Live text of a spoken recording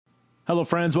Hello,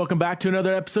 friends. Welcome back to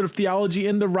another episode of Theology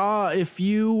in the Raw. If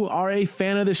you are a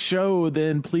fan of the show,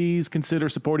 then please consider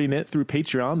supporting it through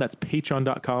Patreon. That's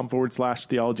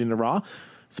patreon.com/Theology in the Raw.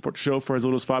 Support the show for as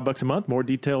little as $5 a month. More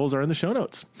details are in the show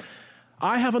notes.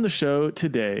 I have on the show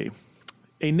today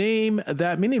a name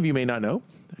that many of you may not know,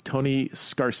 Tony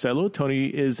Scarcello. Tony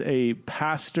is a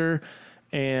pastor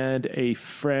and a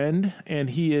friend, and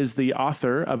he is the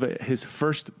author of his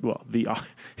first,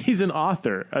 he's an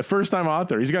author, a first-time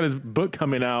author. He's got his book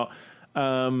coming out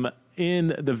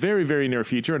in the very, very near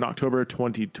future, in October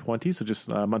 2020, so just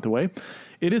a month away.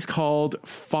 It is called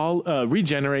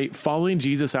Regenerate, Following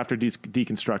Jesus After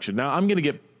Deconstruction. Now, I'm going to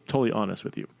get totally honest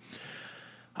with you.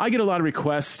 I get a lot of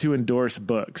requests to endorse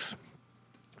books.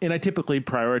 And I typically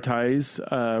prioritize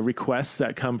requests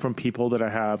that come from people that I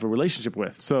have a relationship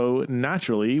with. So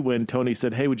naturally, when Tony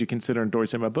said, "Hey, would you consider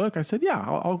endorsing my book?" I said, "Yeah,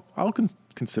 I'll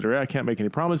consider it. I can't make any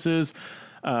promises.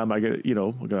 I get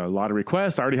got a lot of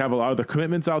requests. I already have a lot of the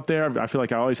commitments out there. I feel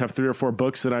like I always have 3 or 4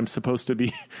 books that I'm supposed to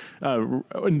be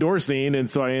endorsing, and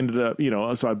so I ended up,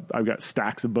 so I've got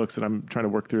stacks of books that I'm trying to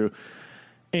work through.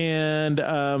 And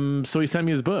so he sent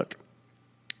me his book.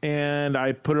 And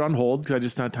I put it on hold because I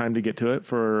just had time to get to it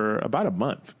for about a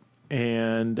month.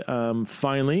 And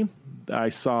finally, I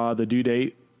saw the due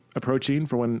date approaching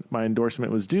for when my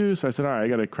endorsement was due. So I said, all right, I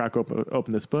got to crack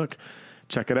open this book,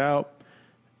 check it out.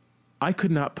 I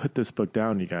could not put this book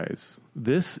down, you guys.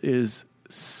 This is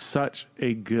such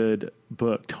a good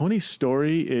book. Tony's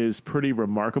story is pretty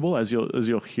remarkable, as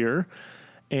you'll hear.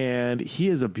 And he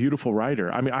is a beautiful writer.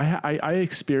 I mean, I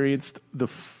experienced the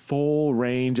full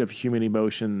range of human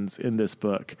emotions in this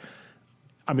book.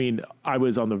 I mean, I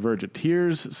was on the verge of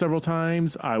tears several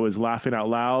times. I was laughing out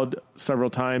loud several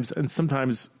times. And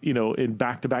sometimes, in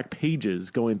back-to-back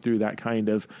pages going through that kind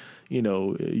of,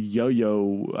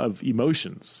 yo-yo of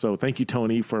emotions. So thank you,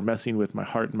 Tony, for messing with my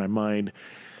heart and my mind.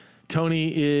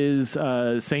 Tony is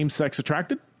same-sex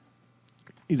attracted.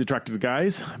 He's attracted to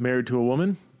guys, married to a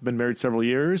woman. Been married several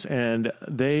years, and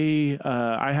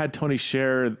I had Tony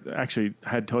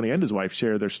and his wife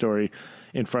share their story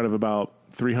in front of about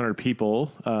 300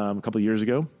 people a couple of years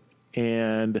ago.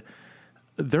 And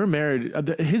they're married.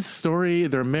 His story,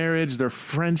 their marriage, their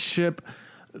friendship,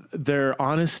 their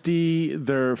honesty,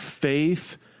 their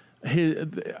faith.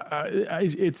 I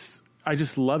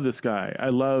just love this guy. I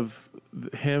love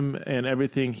him and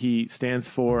everything he stands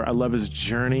for. I love his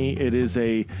journey. It is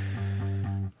a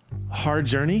hard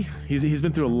journey. He's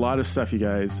been through a lot of stuff, you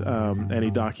guys, and he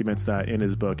documents that in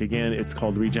his book. Again, it's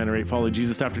called Regenerate, Following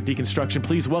Jesus After Deconstruction.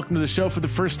 Please welcome to the show for the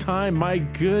first time, my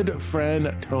good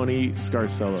friend, Tony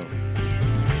Scarcello.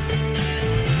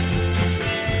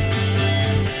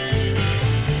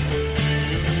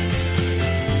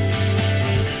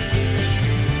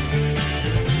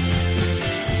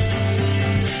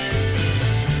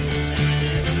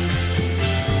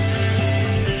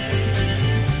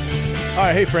 All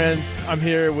right, hey friends, I'm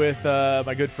here with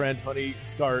my good friend Tony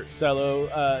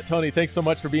Scarcello. Tony, thanks so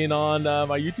much for being on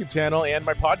my YouTube channel and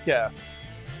my podcast.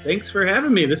 Thanks for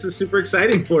having me. This is super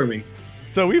exciting for me.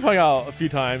 So we've hung out a few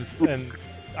times, and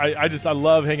I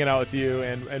love hanging out with you.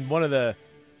 And one of the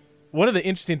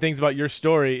interesting things about your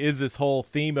story is this whole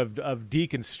theme of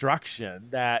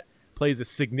deconstruction that plays a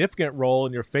significant role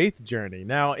in your faith journey.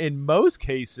 Now, in most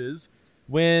cases,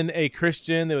 when a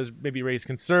Christian that was maybe raised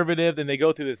conservative, then they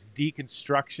go through this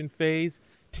deconstruction phase,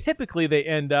 typically they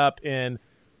end up in,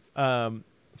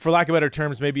 for lack of better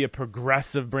terms, maybe a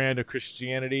progressive brand of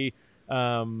Christianity.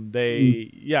 They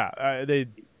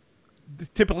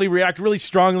typically react really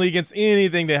strongly against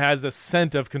anything that has a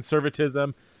scent of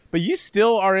conservatism. But you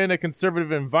still are in a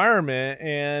conservative environment,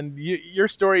 and your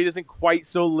story isn't quite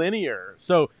so linear.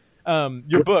 So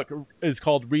your book is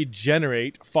called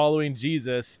Regenerate, Following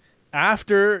Jesus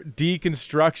After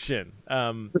Deconstruction.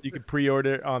 You can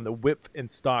pre-order it on the Whip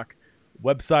and Stock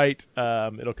website.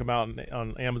 It'll come out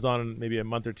on Amazon in maybe a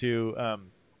month or two.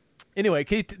 Anyway,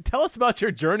 can you tell us about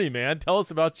your journey, man? Tell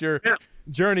us about your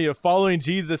journey of following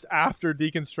Jesus after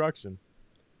deconstruction.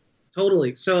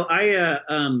 Totally. So I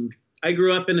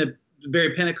grew up in a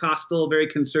very Pentecostal, very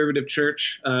conservative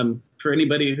church. For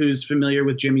anybody who's familiar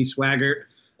with Jimmy Swaggart,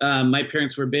 my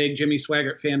parents were big Jimmy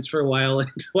Swaggart fans for a while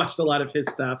and watched a lot of his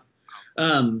stuff.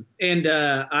 As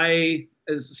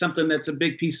something that's a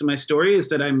big piece of my story is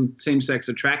that I'm same-sex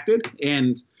attracted,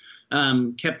 and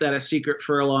kept that a secret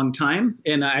for a long time.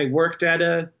 And I worked at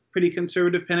a pretty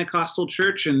conservative Pentecostal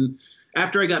church. And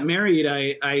after I got married,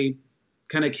 I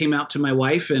kind of came out to my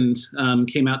wife and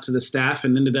came out to the staff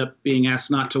and ended up being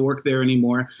asked not to work there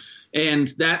anymore. And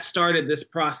that started this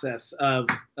process of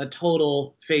a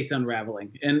total faith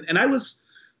unraveling. And I was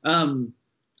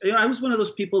I was one of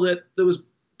those people that was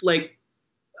like,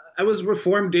 I was a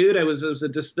Reformed dude. There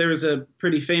was a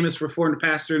pretty famous Reformed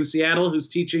pastor in Seattle whose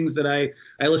teachings that I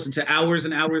listened to hours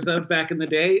and hours of back in the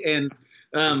day. And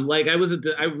like I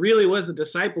really was a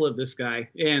disciple of this guy.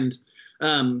 And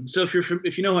so if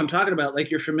you know who I'm talking about, like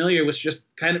you're familiar with just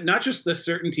kind of not just the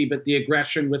certainty, but the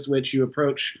aggression with which you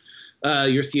approach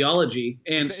your theology.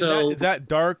 And is that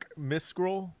Dark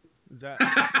Miscroll? Is that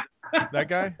that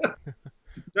guy?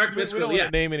 Dark Miscroll, we don't want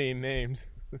to name any names.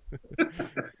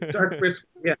 Dark Miscroll,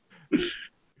 yeah.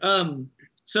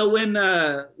 So when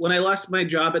I lost my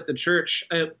job at the church,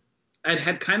 it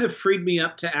had kind of freed me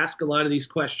up to ask a lot of these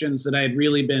questions that I had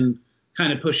really been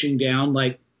kind of pushing down,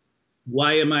 like,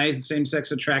 why am I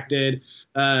same-sex attracted?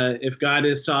 If God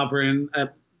is sovereign. A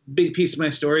big piece of my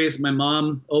story is my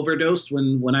mom overdosed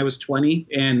when I was 20,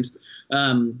 and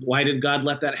why did God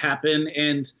let that happen?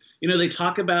 And they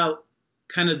talk about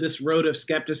kind of this road of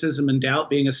skepticism and doubt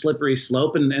being a slippery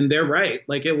slope, and they're right.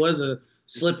 Like, it was a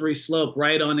slippery slope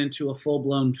right on into a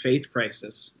full-blown faith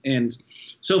crisis. And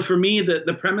so for me,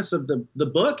 the premise of the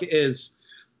book is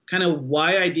kind of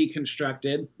why I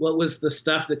deconstructed, what was the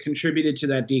stuff that contributed to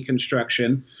that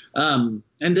deconstruction. And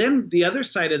then the other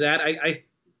side of that,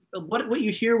 what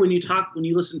you hear when you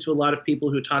listen to a lot of people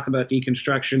who talk about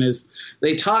deconstruction is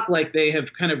they talk like they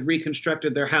have kind of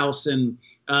reconstructed their house and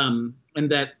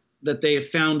that they have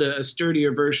found a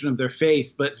sturdier version of their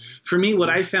faith. But for me, what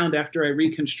I found after I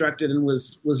reconstructed and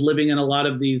was living in a lot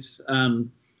of these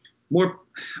more,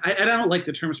 I don't like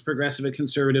the terms progressive and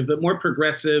conservative, but more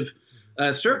progressive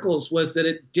circles, was that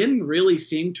it didn't really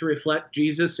seem to reflect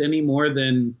Jesus any more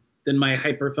than my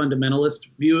hyper fundamentalist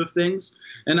view of things.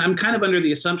 And I'm kind of under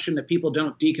the assumption that people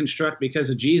don't deconstruct because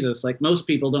of Jesus. Like, most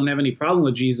people don't have any problem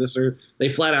with Jesus, or they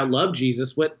flat out love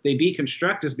Jesus. What they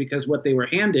deconstruct is because what they were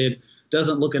handed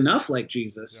doesn't look enough like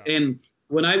Jesus. Yeah. And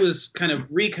when I was kind of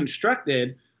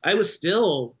reconstructed, I was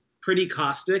still pretty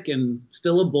caustic and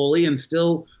still a bully and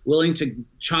still willing to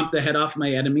chomp the head off my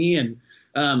enemy.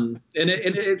 So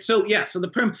the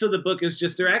premise of the book is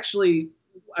just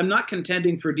I'm not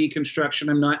contending for deconstruction.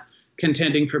 I'm not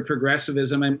contending for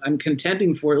progressivism. I'm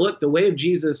contending for, look, the way of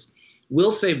Jesus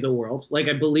will save the world. Like,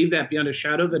 I believe that beyond a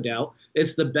shadow of a doubt.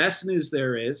 It's the best news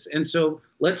there is. And so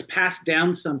let's pass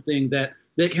down something that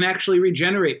can actually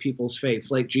regenerate people's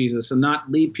faiths like Jesus, and not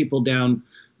lead people down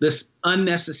this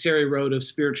unnecessary road of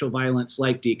spiritual violence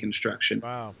like deconstruction.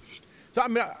 Wow. So, I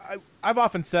mean, I've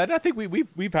often said, and I think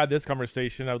we've had this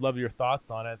conversation, I would love your thoughts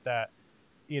on it, that,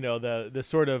 the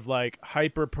sort of like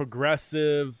hyper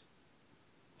progressive,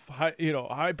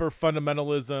 hyper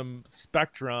fundamentalism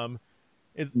spectrum,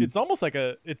 it's almost like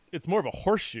it's more of a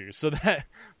horseshoe. So that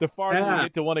the farther you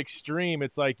get to one extreme,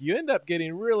 it's like you end up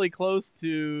getting really close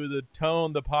to the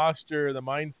tone, the posture, the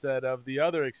mindset of the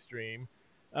other extreme.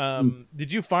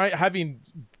 Did you find, having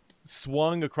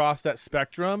swung across that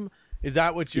spectrum, is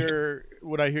that what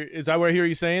I hear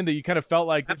you saying, that you kind of felt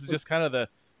like this is just kind of the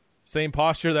same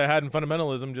posture that I had in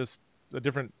fundamentalism, just a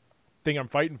different thing I'm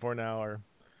fighting for now? Or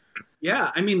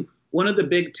yeah, I mean, one of the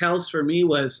big tells for me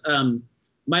was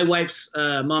my wife's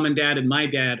mom and dad and my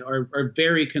dad are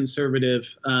very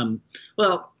conservative.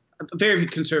 Well, very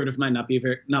conservative might not be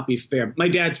fair. My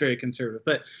dad's very conservative,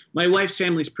 but my wife's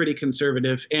family's pretty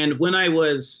conservative. And when I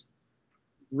was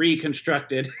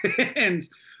reconstructed and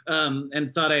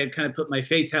thought I had kind of put my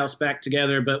faith house back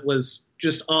together, but was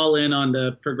just all in on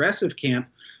the progressive camp,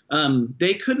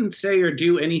 they couldn't say or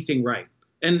do anything right.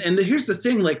 And here's the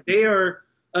thing, like, they are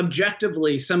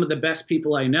objectively some of the best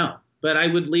people I know. But I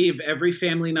would leave every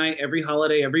family night, every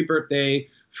holiday, every birthday,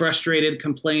 frustrated,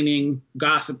 complaining,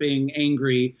 gossiping,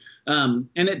 angry. And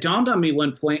it dawned on me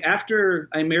one point after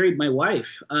I married my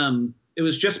wife. It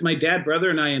was just my dad,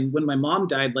 brother, and I. And when my mom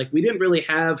died, like, we didn't really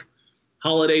have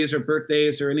holidays or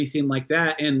birthdays or anything like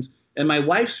that. And my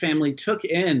wife's family took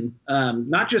in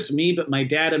not just me, but my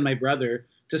dad and my brother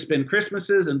to spend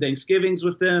Christmases and Thanksgivings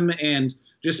with them, and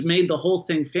just made the whole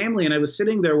thing family. And I was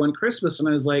sitting there one Christmas and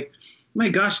I was like, my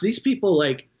gosh, these people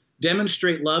like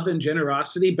demonstrate love and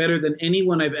generosity better than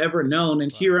anyone I've ever known.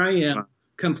 And here I am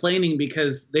complaining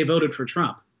because they voted for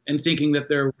Trump and thinking that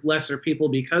they're lesser people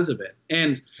because of it.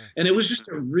 And it was just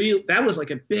that was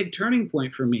like a big turning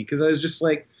point for me, because I was just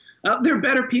like, oh, they're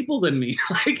better people than me.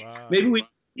 Like, maybe we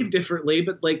believe differently,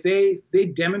 but like they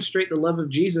demonstrate the love of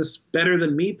Jesus better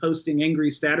than me posting angry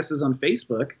statuses on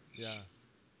Facebook. Yeah.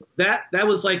 That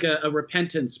was like a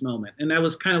repentance moment. And that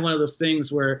was kind of one of those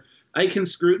things where I can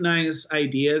scrutinize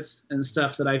ideas and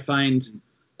stuff that I find,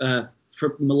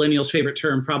 for millennials' favorite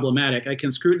term, problematic. I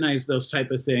can scrutinize those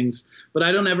type of things, but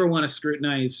I don't ever want to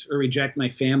scrutinize or reject my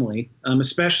family,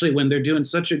 especially when they're doing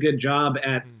such a good job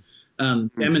at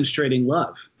demonstrating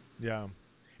love. Yeah.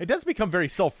 It does become very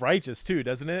self-righteous too,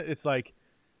 doesn't it? It's like,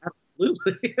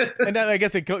 Absolutely. and I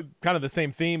guess it kind of the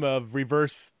same theme of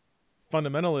reverse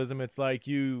fundamentalism. It's like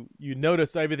you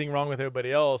notice everything wrong with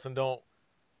everybody else and don't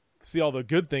see all the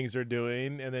good things they're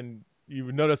doing, and then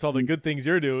you notice all the good things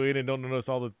you're doing and don't notice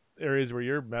all the areas where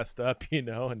you're messed up, you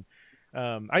know. And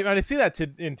I see that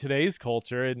in today's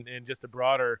culture and just a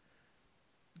broader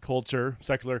culture,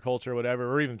 secular culture,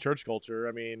 whatever, or even church culture.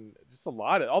 I mean, just a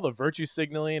lot of all the virtue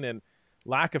signaling and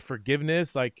lack of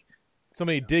forgiveness. Like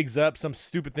somebody digs up some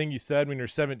stupid thing you said when you're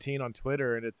 17 on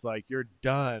Twitter, and it's like you're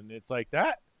done. It's like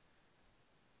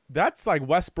that's like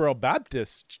Westboro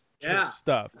Baptist church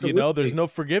stuff. Absolutely. You know, there's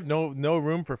no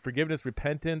room for forgiveness,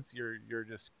 repentance. You're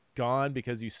just gone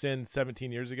because you sinned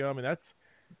 17 years ago. I mean, that's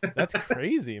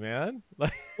crazy, man.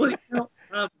 Like, well,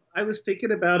 I was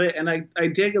thinking about it, and I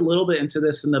dig a little bit into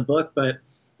this in the book, but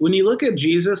when you look at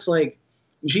Jesus, like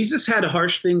Jesus had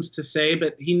harsh things to say,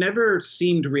 but he never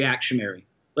seemed reactionary.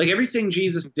 Like everything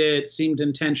Jesus did seemed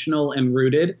intentional and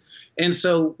rooted. And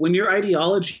so when your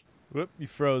ideology, whoop, you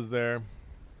froze there.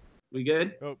 we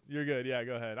good? Oh, you're good. Yeah,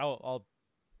 go ahead. I'll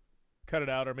cut it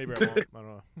out, or maybe I won't. I don't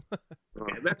know.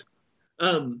 Okay, that's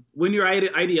when your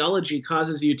ideology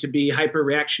causes you to be hyper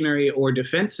reactionary or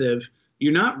defensive,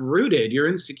 you're not rooted, you're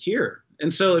insecure.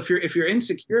 And so if you're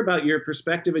insecure about your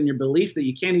perspective and your belief that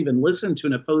you can't even listen to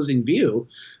an opposing view,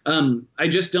 I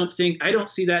don't see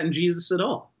that in Jesus at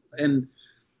all. And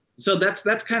so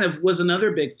that's kind of was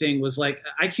another big thing, was like,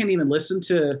 I can't even listen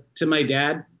to my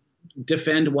dad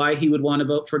defend why he would want to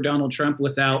vote for Donald Trump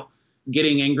without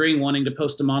getting angry and wanting to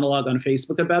post a monologue on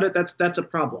Facebook about it. That's a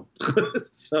problem.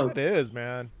 So it is,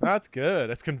 man. That's good.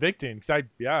 That's convicting.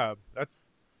 That's,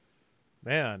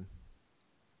 man.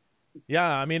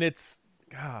 Yeah, I mean, it's,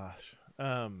 gosh.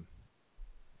 Where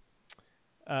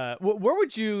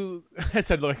would you, I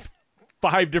said like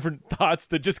 5 different thoughts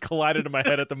that just collided in my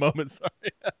head at the moment.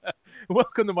 Sorry.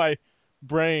 Welcome to my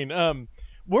brain.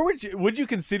 Where would you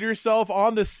consider yourself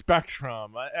on the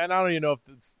spectrum? And I don't even know if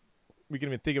we can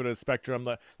even think of it as a spectrum.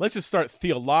 Let's just start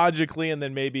theologically and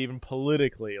then maybe even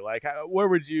politically. Like, where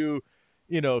would you,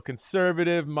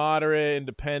 conservative, moderate,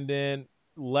 independent,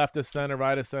 left of center,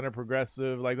 right of center,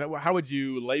 progressive? Like, how would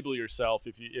you label yourself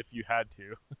if you had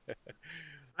to?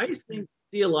 I think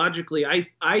theologically,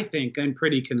 I think I'm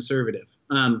pretty conservative.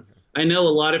 I know a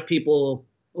lot of people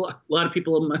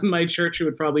in my church who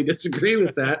would probably disagree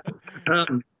with that.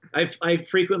 I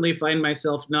frequently find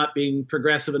myself not being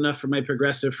progressive enough for my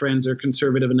progressive friends or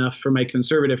conservative enough for my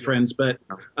conservative friends. But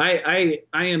I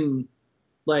am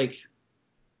like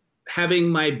having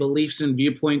my beliefs and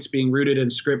viewpoints being rooted in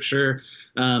Scripture.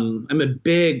 I'm a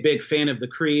big fan of the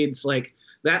creeds. Like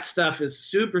that stuff is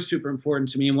super, super important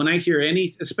to me. And when I hear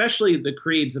especially the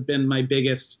creeds have been my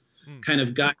biggest kind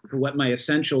of guide for what my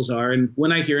essentials are. And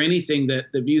when I hear anything that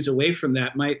views away from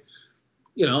that,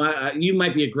 you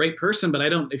might be a great person, but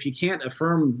if you can't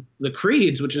affirm the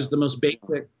creeds, which is the most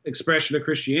basic expression of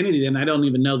Christianity, then I don't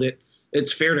even know that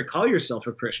it's fair to call yourself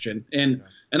a Christian. And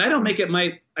I don't make it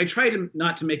I try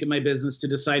not to make it my business to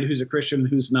decide who's a Christian and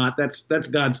who's not. That's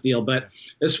God's deal. But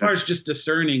as far as just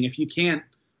discerning, if you can't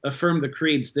affirm the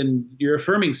creeds, then you're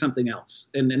affirming something else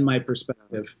in my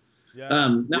perspective.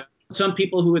 Now, some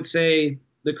people who would say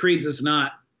the creeds is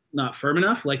not firm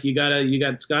enough, like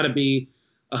it's gotta be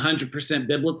 100%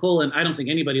 biblical. And I don't think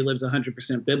anybody lives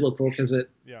 100% biblical, because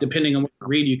depending on what you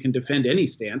read, you can defend any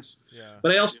stance.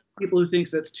 But I also have people who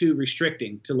thinks that's too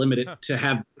restricting to limit it to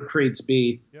have creeds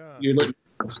be your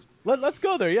litmus. Let's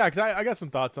go there. Yeah. Cause I got some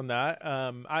thoughts on that.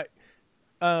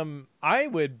 I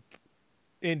would,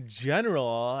 in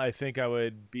general, I think I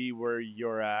would be where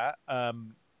you're at.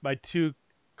 My 2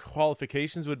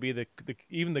 qualifications would be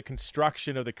even the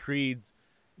construction of the creeds.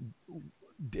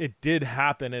 It did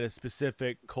happen in a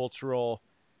specific cultural,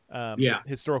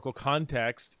 historical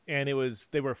context, and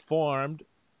they were formed.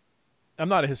 I'm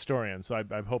not a historian, so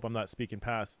I hope I'm not speaking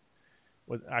past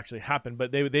what actually happened,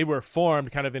 but they were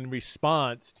formed kind of in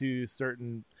response to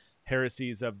certain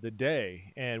heresies of the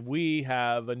day. And we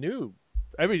have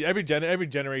every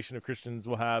generation of Christians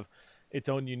will have its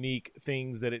own unique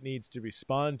things that it needs to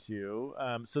respond to,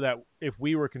 so that if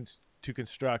we were to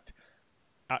construct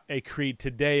a creed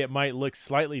today, it might look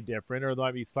slightly different, or there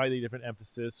might be slightly different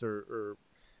emphasis or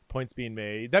points being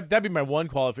made. That'd be my one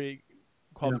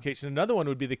qualification. Another one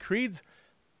would be the creeds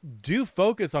do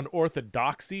focus on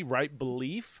orthodoxy, right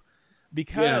belief,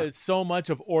 because so much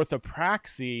of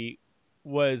orthopraxy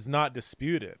was not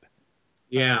disputed.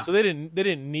 So they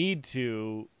didn't need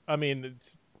to. I mean,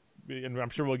 and I'm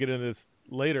sure we'll get into this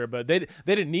later, but they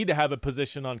didn't need to have a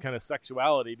position on kind of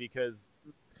sexuality, because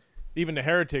even the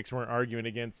heretics weren't arguing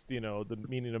against, the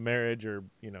meaning of marriage or,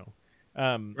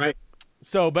 Right.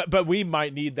 So, but we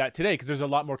might need that today because there's a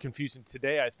lot more confusion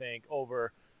today, I think,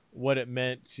 over what it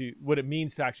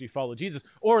means to actually follow Jesus,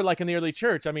 or like in the early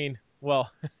church. I mean,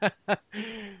 well,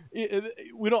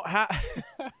 we don't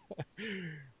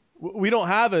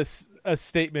have a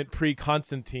statement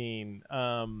pre-Constantine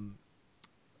among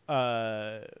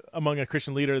a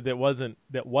Christian leader that wasn't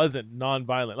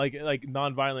nonviolent. Like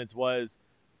nonviolence was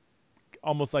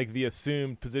almost like the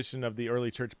assumed position of the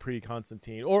early church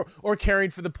pre-Constantine, or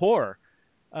caring for the poor.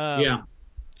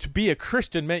 To be a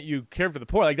Christian meant you cared for the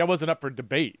poor. Like that wasn't up for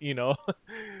debate,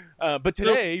 But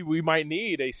today we might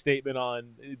need a statement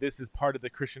on this is part of the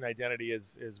Christian identity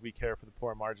as we care for the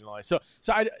poor and marginalized. So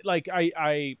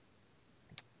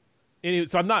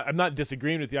I'm not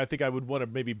disagreeing with you. I think I would want to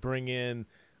maybe bring in.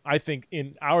 I think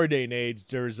in our day and age,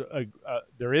 there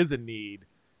is a need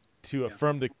to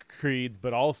affirm the creeds,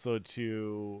 but also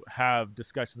to have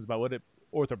discussions about what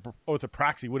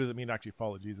orthopraxy. What does it mean to actually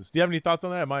follow Jesus? Do you have any thoughts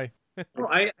on that? Am I? Oh,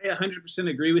 I 100%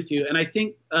 agree with you. And I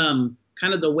think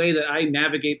kind of the way that I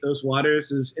navigate those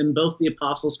waters is in both the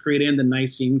Apostles' Creed and the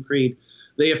Nicene Creed,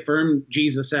 they affirm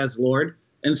Jesus as Lord.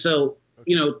 And so,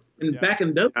 back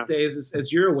in those days,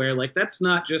 as you're aware, like that's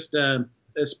not just a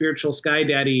spiritual sky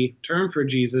daddy term for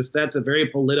Jesus. That's a very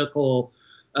political,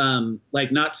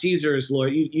 like not Caesar is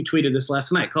Lord. You tweeted this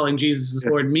last night. Calling Jesus as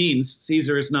Lord means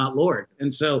Caesar is not Lord.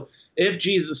 And so if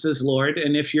Jesus is Lord,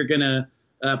 and if you're going to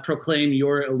proclaim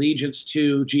your allegiance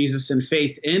to Jesus and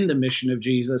faith in the mission of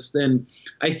Jesus, then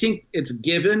I think it's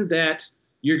given that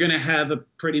you're going to have a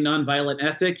pretty nonviolent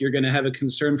ethic. You're going to have a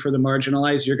concern for the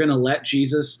marginalized. You're going to let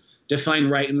Jesus define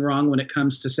right and wrong when it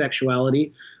comes to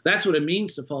sexuality. That's what it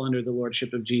means to fall under the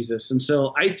lordship of Jesus. And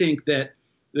so I think that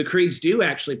the creeds do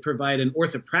actually provide an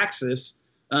orthopraxis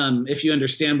if you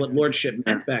understand what lordship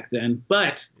meant back then.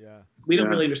 But we don't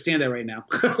really understand that right now.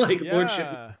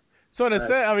 Lordship. So in a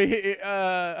sense, I mean,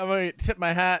 I'm going to tip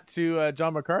my hat to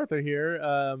John MacArthur here.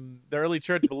 The early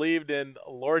church believed in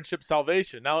lordship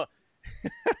salvation. Now,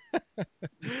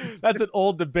 that's an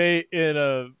old debate in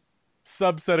a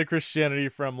subset of Christianity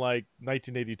from like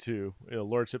 1982,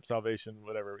 lordship salvation,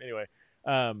 whatever. Anyway,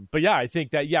 but yeah, I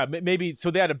think that, maybe so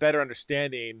they had a better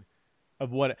understanding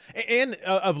of what and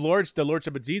of the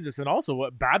lordship of Jesus, and also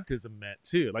what baptism meant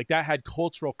too. Like that had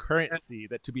cultural currency,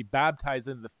 that to be baptized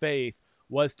into the faith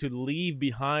was to leave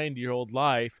behind your old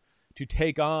life to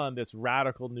take on this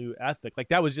radical new ethic. Like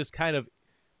that was just kind of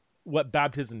what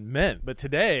baptism meant. But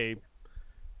today,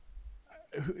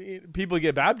 people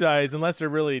get baptized unless they're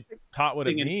really taught what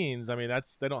it means. I mean,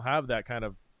 they don't have that kind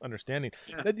of understanding.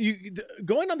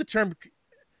 Going on the term,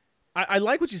 I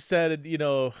like what you said.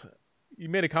 You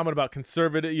made a comment about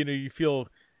conservative. You feel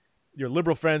your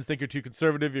liberal friends think you're too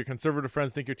conservative. Your conservative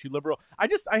friends think you're too liberal. I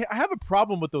have a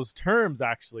problem with those terms,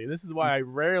 actually. This is why I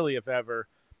rarely, if ever,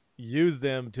 use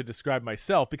them to describe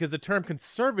myself, because the term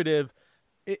conservative,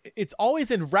 it's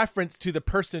always in reference to the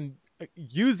person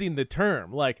using the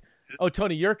term. Like, oh,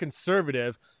 Tony, you're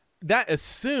conservative. That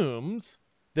assumes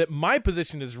that my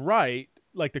position is right,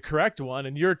 like the correct one,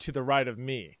 and you're to the right of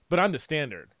me. But I'm the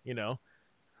standard,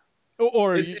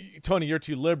 Or Tony, you're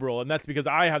too liberal, and that's because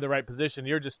I have the right position.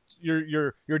 You're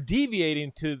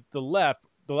deviating to the left.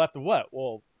 The left of what?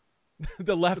 Well,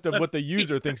 the left of what the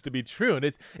user thinks to be true, and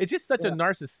it's just such a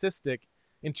narcissistic,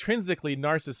 intrinsically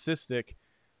narcissistic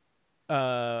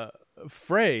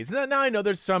phrase. Now I know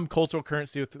there's some cultural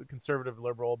currency with conservative and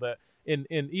liberal, but in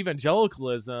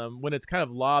evangelicalism, when it's kind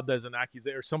of lobbed as an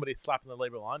accusation or somebody slapping the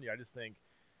label on you, I just think,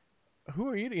 who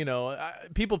are you?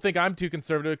 People think I'm too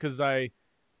conservative because I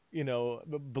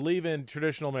believe in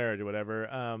traditional marriage or whatever.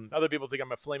 Other people think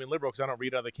I'm a flaming liberal because I don't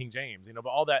read out of the King James, but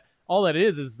all that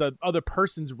is the other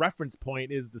person's reference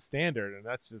point is the standard. And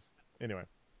that's just, anyway,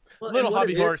 a little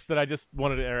hobby horse that I just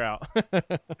wanted to air out.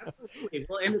 Absolutely.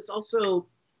 Well, and it's also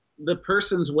the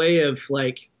person's way of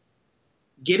like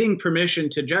getting permission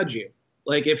to judge you.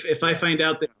 Like if I find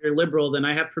out that you're liberal, then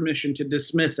I have permission to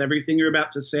dismiss everything you're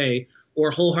about to say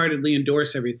or wholeheartedly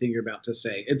endorse everything you're about to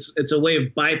say. It's a way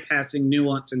of bypassing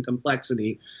nuance and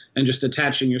complexity and just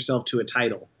attaching yourself to a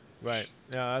title. Right.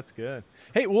 Yeah, that's good.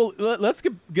 Hey, well, let's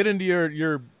get into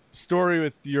your story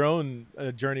with your own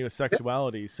journey with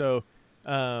sexuality. So,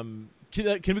 can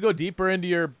we go deeper into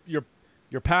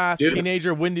your past,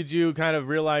 teenager? When did you kind of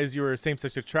realize you were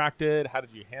same-sex attracted? How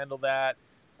did you handle that?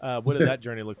 What did that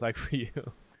journey look like for you?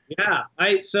 Yeah,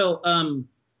 I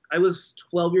was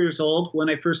 12 years old when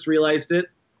I first realized it,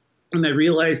 and I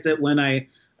realized it when I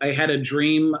had a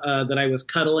dream that I was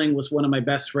cuddling with one of my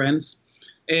best friends,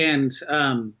 and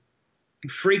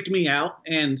freaked me out.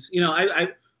 And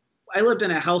I lived in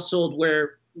a household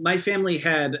where my family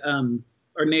had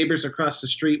our neighbors across the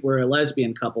street were a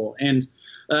lesbian couple, and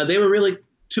they were really,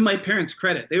 to my parents'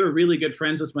 credit, they were really good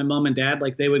friends with my mom and dad.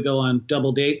 Like they would go on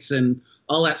double dates and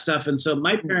all that stuff. And so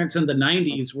my parents in the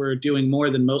 90s were doing more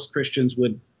than most Christians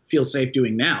would feel safe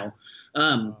doing now.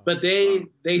 But they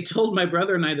told my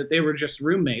brother and I that they were just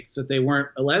roommates, that they weren't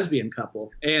a lesbian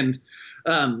couple. And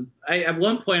at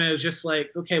one point I was just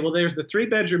like, okay, well, there's the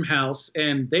 3-bedroom house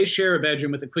and they share a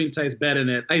bedroom with a queen size bed in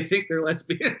it. I think they're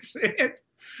lesbians.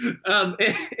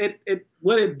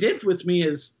 What it did with me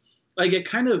is like,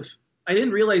 I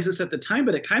didn't realize this at the time,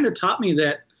 but it kind of taught me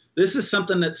that this is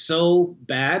something that's so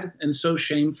bad and so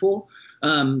shameful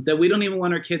that we don't even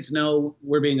want our kids know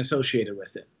we're being associated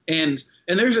with it. And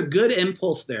there's a good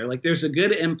impulse there. Like there's a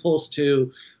good impulse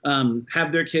to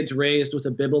have their kids raised with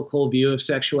a biblical view of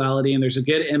sexuality. And there's a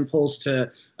good impulse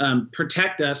to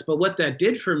protect us. But what that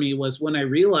did for me was when I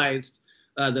realized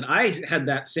that I had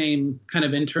that same kind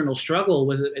of internal struggle,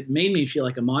 was it made me feel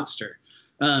like a monster.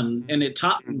 And it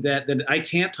taught me that I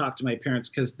can't talk to my parents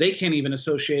because they can't even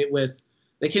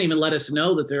they can't even let us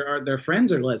know that their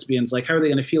friends are lesbians. Like, how are they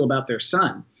going to feel about their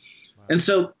son? Wow. And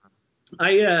so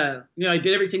I did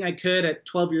everything I could at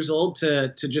 12 years old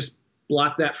to just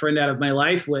block that friend out of my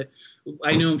life.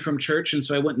 I knew him from church, and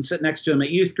so I wouldn't sit next to him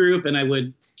at youth group, and I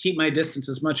would keep my distance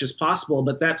as much as possible.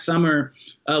 But that summer,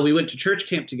 we went to church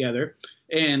camp together,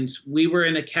 and we were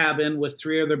in a cabin with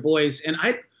 3 other boys. And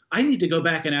I need to go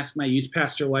back and ask my youth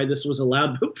pastor why this was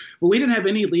allowed, but we didn't have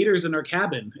any leaders in our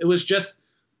cabin. It was just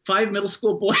 5 middle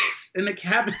school boys in a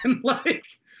cabin,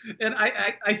 and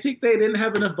I think they didn't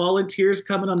have enough volunteers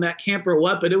coming on that camp or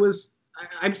what, but it was,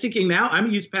 I'm thinking now, I'm a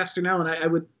youth pastor now,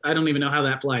 and I don't even know how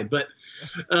that flied, but,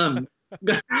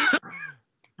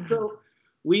 so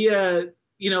we, I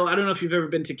don't know if you've ever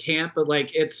been to camp, but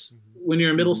like when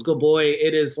you're a middle school boy,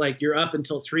 it is like you're up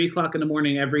until 3 o'clock in the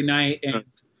morning every night,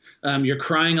 and you're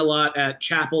crying a lot at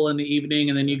chapel in the evening,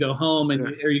 and then you go home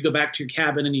or you go back to your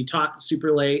cabin and you talk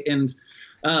super late. And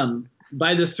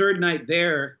by the 3rd night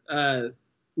there,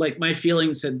 like my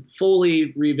feelings had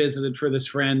fully revisited for this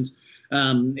friend,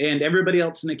 and everybody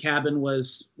else in the cabin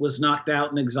was knocked out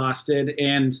and exhausted.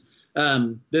 And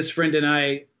this friend and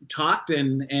I talked,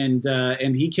 and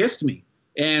he kissed me.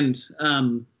 And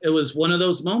it was one of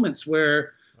those moments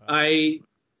where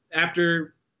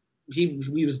after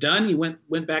he was done, he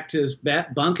went back to his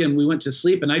bunk, and we went to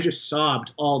sleep, and I just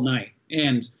sobbed all night,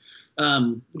 and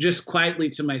just quietly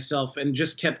to myself, and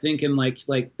just kept thinking like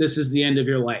this is the end of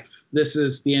your life. This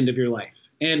is the end of your life.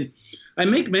 And I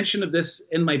make mention of this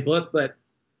in my book, but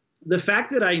the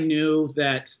fact that I knew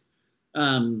that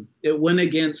it went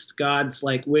against God's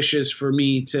like wishes for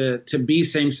me to be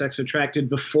same-sex attracted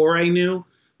before I knew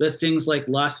that things like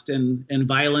lust and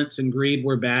violence and greed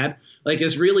were bad, like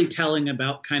is really telling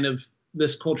about kind of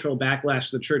this cultural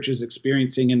backlash the church is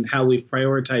experiencing and how we've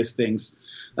prioritized things.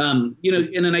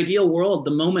 In an ideal world,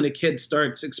 the moment a kid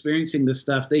starts experiencing this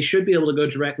stuff, they should be able to go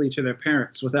directly to their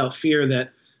parents without fear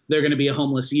that they're going to be a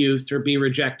homeless youth or be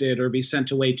rejected or be sent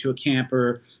away to a camp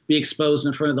or be exposed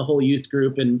in front of the whole youth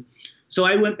group. And so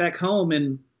I went back home,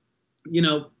 and,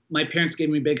 my parents gave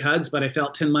me big hugs, but I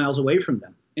felt 10 miles away from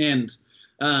them. And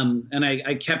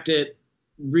I kept it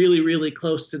really, really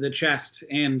close to the chest.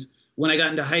 And when I got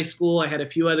into high school, I had a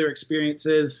few other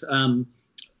experiences,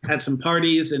 had some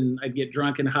parties, and I'd get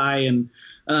drunk and high. And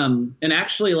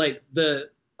actually, like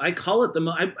I call it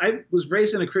I was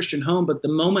raised in a Christian home, but the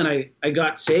moment I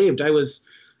got saved, I was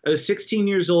 16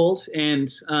 years old, and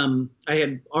I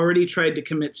had already tried to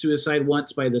commit suicide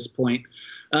once by this point.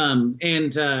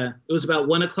 It was about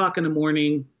 1 o'clock in the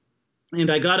morning. And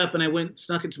I got up and I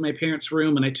snuck into my parents'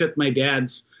 room, and I took my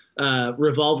dad's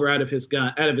revolver out of his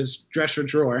dresser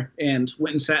drawer, and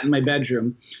went and sat in my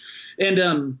bedroom. And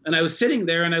I was sitting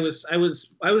there, and I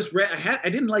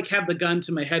didn't like have the gun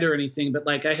to my head or anything, but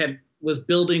like was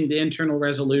building the internal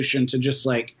resolution to just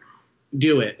like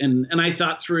do it. And I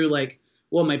thought through like,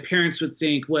 well, my parents would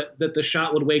think that the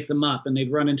shot would wake them up, and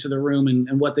they'd run into the room,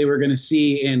 and what they were going to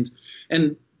see.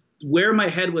 And where my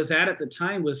head was at the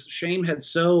time was shame had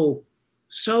so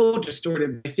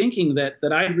distorted my thinking that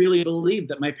I really believed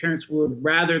that my parents would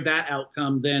rather that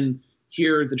outcome than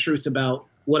hear the truth about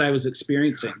what I was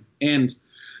experiencing. And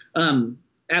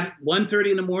at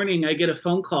 1:30 in the morning, I get a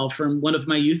phone call from one of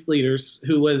my youth leaders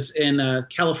who was in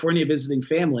California visiting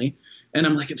family. And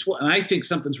I'm like, and I think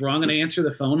something's wrong. And I answer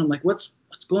the phone. I'm like, what's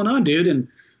going on, dude? And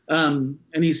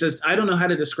he says, I don't know how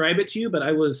to describe it to you, but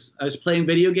I was playing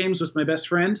video games with my best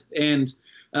friend, and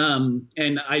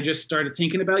And I just started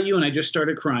thinking about you, and I just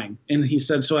started crying. And he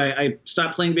said, so I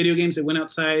stopped playing video games. I went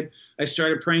outside. I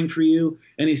started praying for you.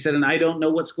 And he said, and I don't know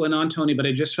what's going on, Tony, but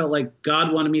I just felt like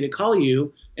God wanted me to call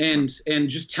you and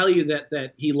just tell you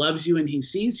that he loves you and he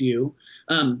sees you.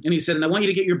 And he said, and I want you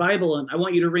to get your Bible, and I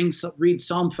want you to read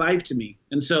Psalm 5 to me.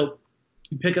 And so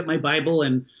I pick up my Bible,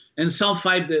 and Psalm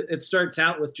 5, it starts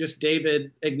out with just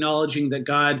David acknowledging that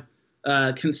God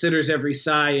considers every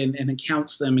sigh and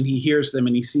counts them, and he hears them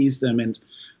and he sees them.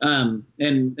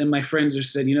 And my friend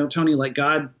just said, Tony, like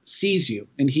God sees you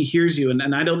and he hears you.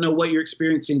 And I don't know what you're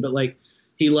experiencing, but like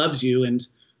he loves you. And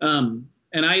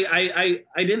I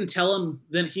didn't tell him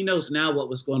then. He knows now what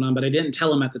was going on, but I didn't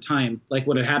tell him at the time, like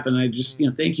what had happened. I just,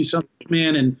 thank you so much,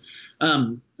 man.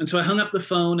 And so I hung up the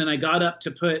phone and I got up to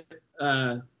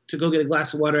go get a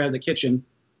glass of water out of the kitchen.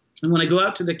 And when I go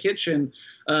out to the kitchen,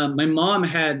 my mom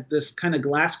had this kind of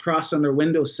glass cross on her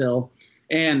windowsill,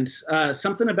 and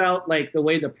something about like the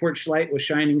way the porch light was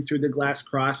shining through the glass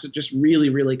cross, it just really,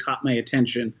 really caught my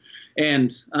attention.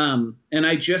 And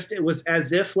it was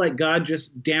as if like God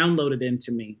just downloaded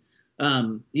into me.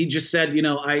 He just said,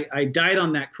 I died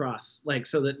on that cross, like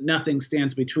so that nothing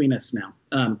stands between us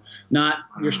now. Not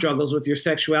your struggles with your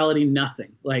sexuality,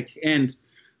 nothing.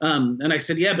 And I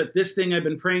said, yeah, but this thing I've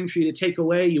been praying for you to take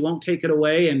away, you won't take it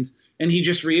away. And he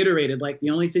just reiterated, like, the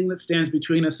only thing that stands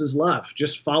between us is love.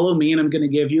 Just follow me, and I'm going to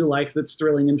give you a life that's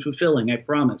thrilling and fulfilling, I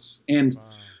promise. And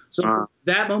so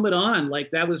that moment on, like,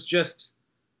 that was just,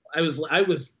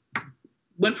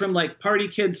 went from like party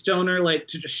kid stoner, like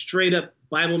to just straight up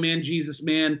Bible man, Jesus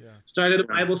man. Yeah. Started a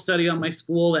Bible study on my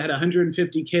school that had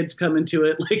 150 kids come into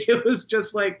it. Like, it was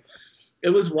just like,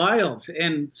 it was wild.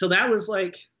 And so that was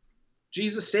like,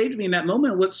 Jesus saved me in that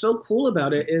moment. What's so cool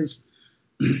about it is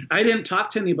I didn't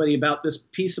talk to anybody about this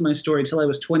piece of my story until I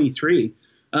was 23.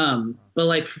 But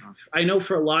like, I know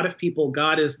for a lot of people,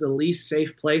 God is the least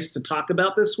safe place to talk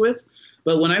about this with.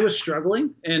 But when I was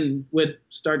struggling and would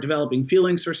start developing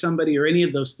feelings for somebody or any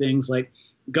of those things, like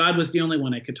God was the only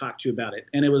one I could talk to about it.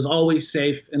 And it was always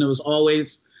safe. And it was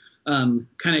always kind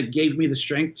of gave me the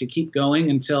strength to keep going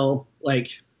until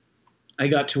like I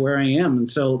got to where I am. And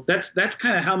so that's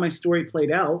kind of how my story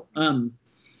played out.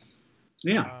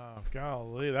 Yeah. Oh,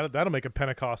 golly, that'll make a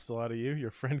Pentecostal out of you, your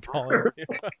friend calling you.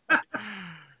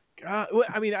 God,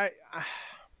 I mean, I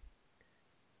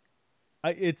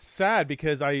it's sad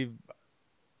because I've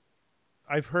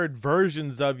heard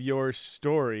versions of your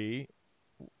story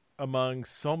among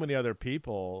so many other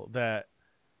people that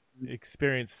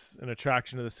experience an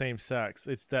attraction to the same sex.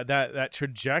 It's that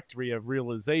trajectory of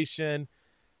realization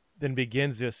then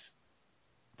begins just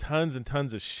tons and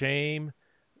tons of shame.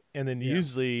 And then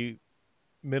usually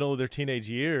middle of their teenage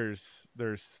years,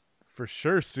 there's for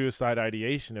sure suicide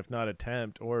ideation, if not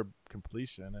attempt or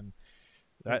completion. And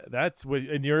that's what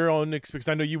in your own experience,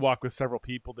 I know you walk with several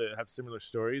people that have similar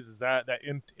stories. Is that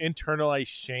internalized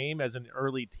shame as an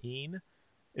early teen?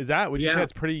 Is that, would you say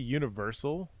that's pretty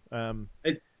universal? Yeah,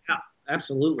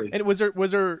 absolutely. And was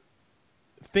there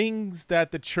things that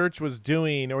the church was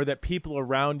doing or that people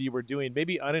around you were doing,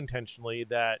 maybe unintentionally,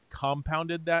 that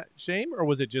compounded that shame? Or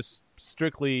was it just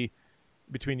strictly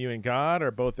between you and God,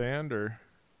 or both or?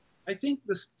 I think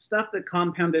the stuff that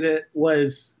compounded it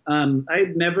was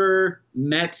I'd never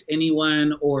met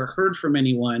anyone or heard from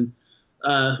anyone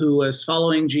who was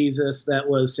following Jesus that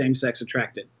was same-sex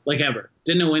attracted, like ever.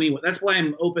 Didn't know anyone. That's why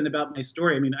I'm open about my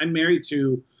story. I mean, I'm married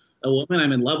to a woman.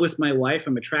 I'm in love with my wife.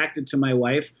 I'm attracted to my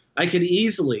wife. I could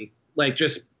easily like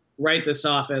just write this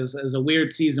off as a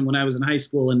weird season when I was in high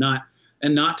school and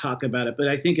not talk about it. But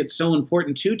I think it's so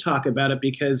important to talk about it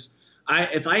because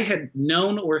if I had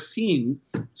known or seen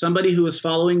somebody who was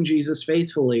following Jesus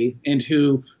faithfully and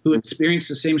who experienced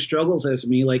the same struggles as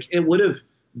me, like it would have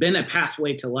been a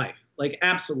pathway to life, like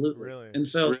absolutely. Really? And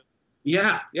so,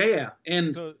 yeah.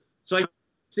 And so I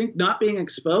think not being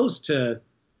exposed to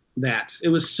that, it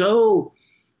was so,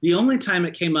 the only time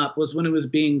it came up was when it was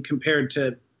being compared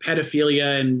to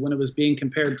pedophilia and when it was being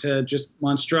compared to just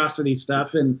monstrosity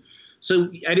stuff. And so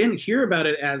I didn't hear about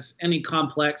it as any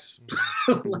complex,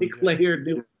 like layered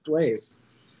nuanced ways.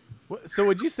 So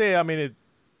would you say, I mean,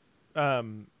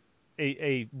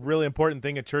 a really important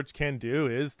thing a church can do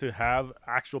is to have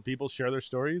actual people share their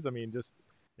stories? I mean, just,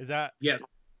 is that? Yes.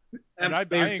 And I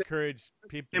encourage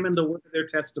people. Him in the word of their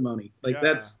testimony. Like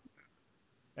that's.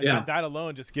 And that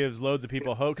alone just gives loads of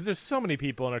people hope, because there's so many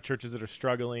people in our churches that are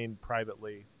struggling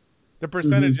privately. The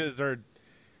percentages are,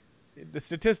 the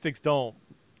statistics don't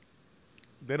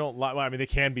lie. Well, I mean, they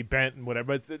can be bent and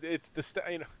whatever, but it's the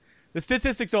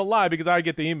statistics don't lie, because I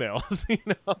get the emails.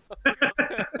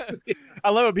 I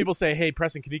love when people say, "Hey,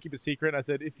 Preston, can you keep a secret?" And I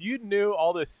said, if you knew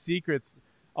all the secrets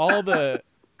all the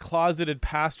closeted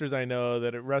pastors I know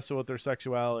that wrestle with their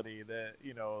sexuality, that,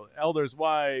 you know, elders'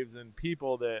 wives and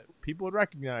people that people would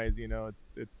recognize, you know,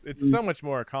 it's so much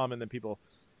more common than people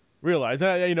realize.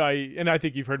 And I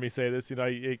think you've heard me say this, you know,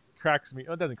 it cracks me.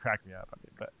 Well, it doesn't crack me up. I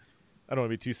mean, but I don't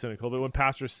want to be too cynical, but when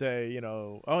pastors say, you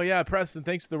know, oh yeah, Preston,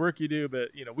 thanks for the work you do,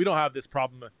 but, you know, we don't have this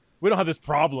problem. We don't have this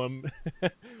problem.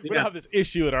 We don't have this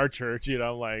issue at our church. You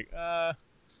know, I'm like,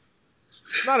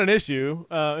 it's not an issue.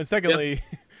 And secondly,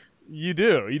 you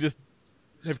do. You just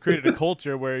have created a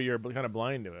culture where you're kind of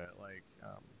blind to it.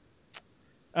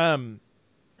 Like,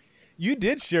 you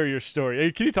did share your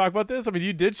story. Can you talk about this? I mean,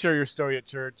 you did share your story at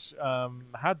church.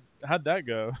 How'd that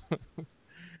go?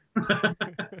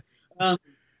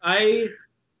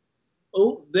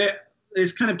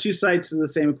 There's kind of two sides to the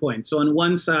same coin. So on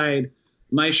one side,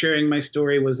 my sharing my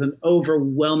story was an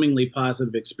overwhelmingly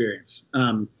positive experience.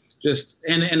 And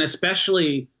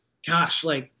especially, gosh,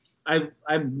 like I'm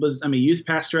a youth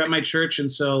pastor at my church,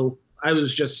 and so I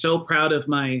was just so proud of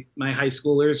my high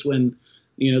schoolers when,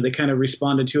 you know, they kind of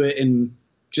responded to it and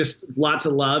just lots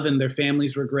of love, and their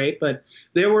families were great. But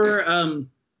there were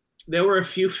a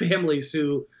few families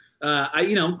who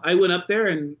I went up there,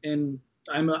 and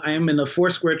I am in a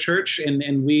Foursquare church, and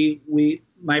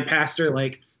my pastor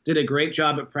like did a great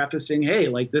job at prefacing, hey,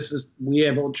 like we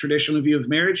have a traditional view of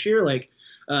marriage here. Like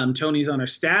Tony's on our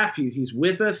staff, he's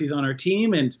with us, he's on our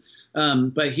team, and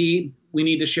but we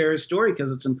need to share his story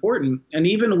because it's important. And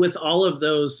even with all of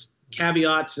those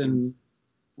caveats and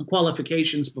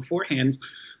qualifications beforehand,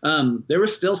 there were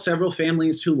still several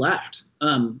families who left.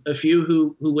 A few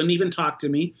who wouldn't even talk to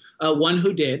me. One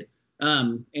who did,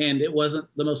 and it wasn't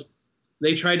the most.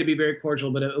 They tried to be very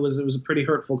cordial, but it was a pretty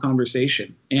hurtful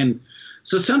conversation. And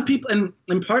so some people, and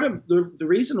part of the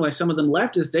reason why some of them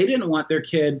left is they didn't want their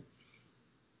kid.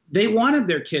 They wanted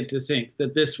their kid to think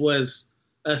that this was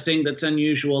a thing that's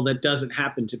unusual, that doesn't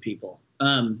happen to people.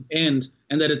 And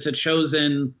that it's a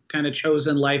chosen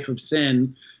life of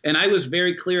sin. And I was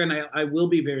very clear, and I will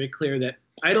be very clear, that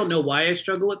I don't know why I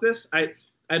struggle with this. I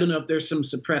don't know if there's some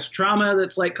suppressed trauma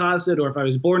that's like caused it, or if I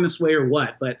was born this way or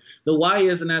what, but the why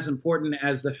isn't as important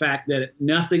as the fact that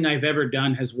nothing I've ever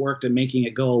done has worked in making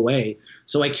it go away.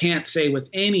 So I can't say with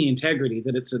any integrity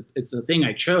that it's a thing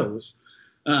I chose.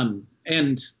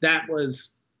 And that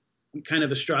was kind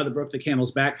of a straw that broke the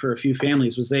camel's back for a few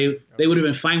families, was they would have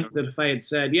been fine with it if I had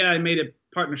said, yeah, I made a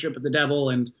partnership with the devil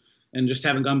and just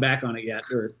haven't gone back on it yet,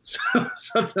 or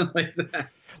something like that.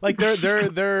 Like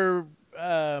they're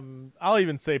I'll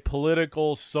even say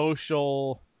political,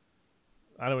 social,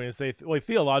 I don't even say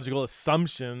theological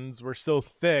assumptions were so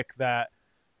thick that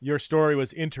your story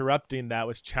was interrupting that,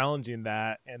 was challenging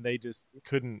that, and they just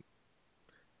couldn't.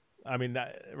 I mean,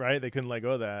 right? They couldn't let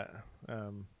go of that.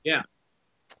 Yeah.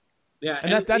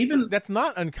 And that's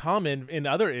not uncommon in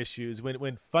other issues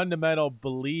when fundamental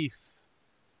beliefs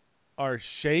are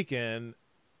shaken.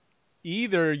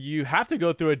 Either you have to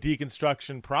go through a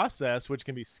deconstruction process, which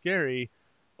can be scary,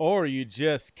 or you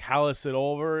just callous it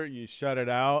over, you shut it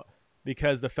out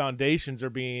because the foundations are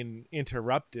being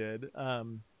interrupted.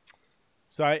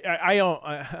 So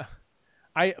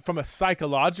I from a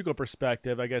psychological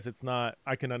perspective, I guess it's not,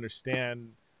 I can understand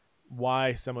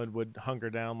why someone would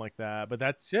hunker down like that, but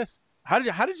that's just, how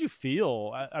did you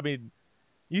feel? I mean,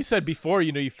 you said before,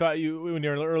 you know, you felt when you were an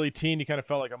early teen, you kind of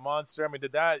felt like a monster. I mean,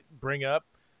 did that bring up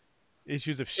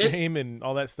issues of shame and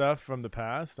all that stuff from the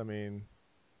past? I mean,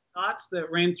 thoughts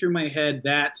that ran through my head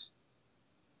that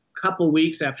couple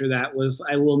weeks after that was,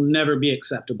 I will never be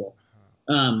acceptable.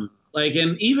 And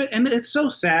it's so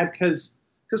sad because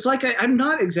like I'm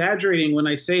not exaggerating when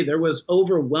I say there was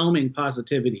overwhelming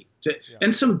positivity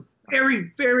and some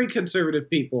very, very conservative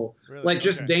people, really? Like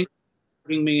just dangling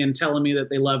me and telling me that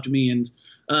they loved me. And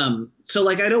so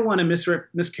like, I don't want to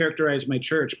mischaracterize my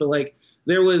church, but like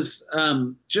there was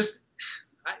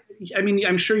I mean,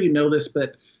 I'm sure you know this,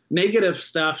 but negative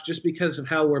stuff, just because of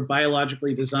how we're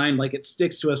biologically designed, like it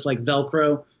sticks to us like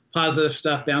Velcro. Positive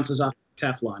stuff bounces off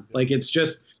Teflon. Like it's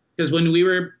just because when we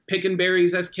were picking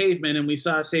berries as cavemen and we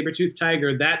saw a saber-toothed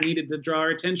tiger, that needed to draw our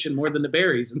attention more than the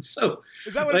berries. And so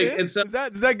is that what it is? So,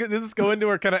 does this go into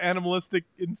our kind of animalistic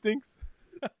instincts?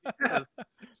 Yeah.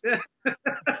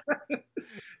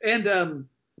 And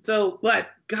but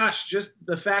gosh, just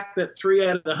the fact that 3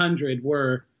 out of 100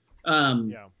 were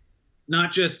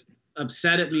not just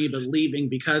upset at me, but leaving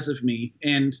because of me.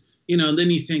 And, you know, then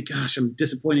you think, gosh, I'm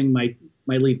disappointing my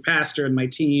lead pastor and my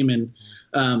team and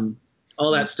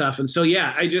all that stuff. And so,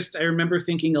 yeah, I remember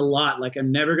thinking a lot, like,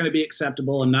 I'm never going to be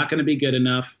acceptable. I'm not going to be good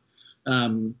enough.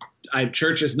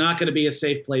 Church is not going to be a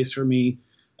safe place for me.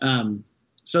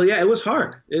 So, yeah, it was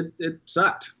hard. It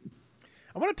sucked.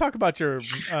 I want to talk about your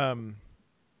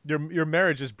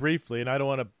marriage just briefly, and I don't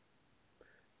want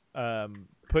to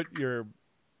put your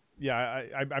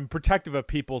I'm protective of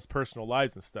people's personal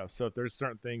lives and stuff. So if there's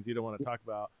certain things you don't want to talk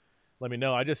about, let me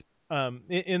know. I just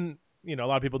in a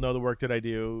lot of people know the work that I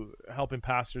do, helping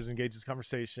pastors engage this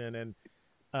conversation. And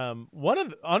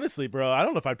honestly, bro, I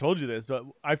don't know if I've told you this, but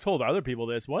I've told other people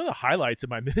this. One of the highlights of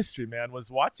my ministry, man,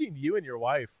 was watching you and your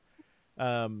wife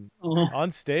on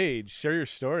stage share your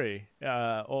story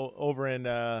over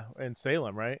in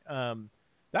Salem, right?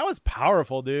 That was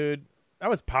powerful, dude.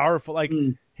 That was powerful. Like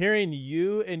hearing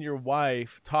you and your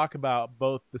wife talk about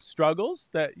both the struggles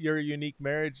that your unique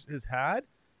marriage has had,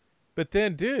 but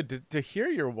then, dude, to hear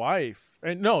your wife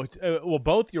and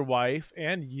both your wife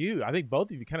and you, I think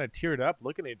both of you kind of teared up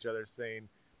looking at each other saying,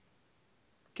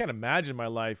 I can't imagine my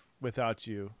life without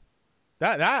you.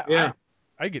 Yeah.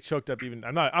 I get choked up even.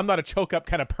 I'm not a choke up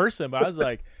kind of person, but I was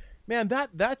like, man,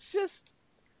 that's just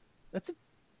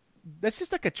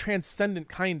like a transcendent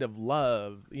kind of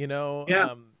love, you know?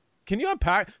 Yeah. Can you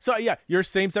unpack? So yeah, you're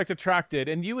same sex attracted,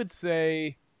 and you would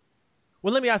say,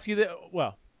 well, let me ask you that.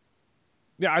 Well,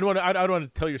 yeah, I don't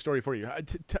want to tell your story for you.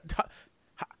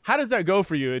 How does that go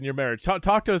for you in your marriage?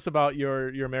 Talk to us about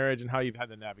your marriage and how you've had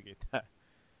to navigate that.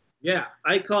 Yeah,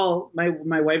 I call my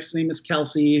wife's name is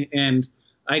Kelsey, and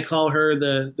I call her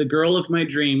the girl of my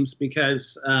dreams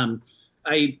because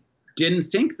I didn't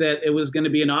think that it was going to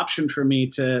be an option for me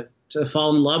to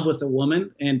fall in love with a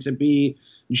woman and to be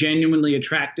genuinely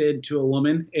attracted to a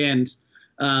woman. And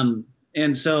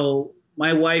so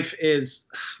my wife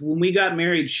when we got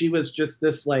married, she was just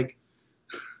this like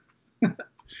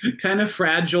kind of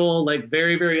fragile, like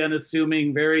very, very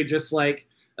unassuming, very just like,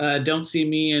 don't see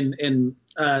me. And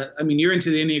I mean, you're into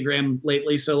the Enneagram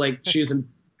lately. So like she's a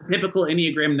typical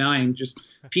Enneagram 9, just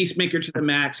peacemaker to the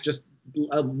max, just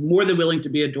more than willing to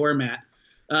be a doormat.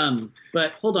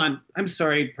 But hold on. I'm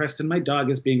sorry, Preston. My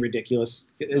dog is being ridiculous.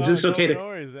 Is this okay to? No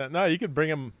worries. No, you can bring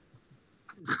him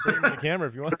on the camera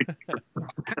if you want.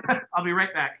 I'll be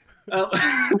right back.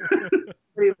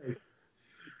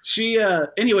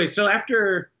 Anyways, so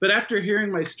after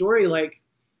hearing my story, like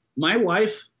my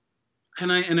wife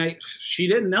and she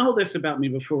didn't know this about me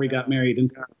before we got married, and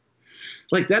so,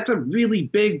 like that's a really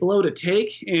big blow to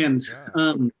take. And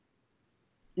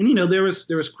there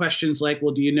was questions like,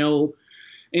 well, do you know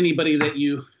anybody that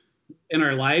you in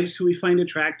our lives who we find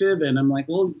attractive? And I'm like,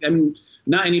 well, I mean,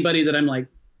 not anybody that I'm like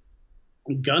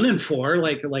gunning for,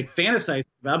 like fantasizing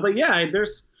about, but yeah,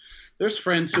 there's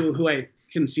friends who I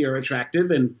can see are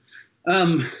attractive. And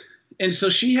so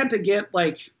she had to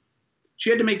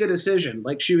make a decision.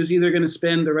 Like she was either going to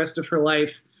spend the rest of her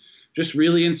life just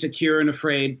really insecure and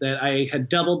afraid that I had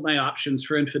doubled my options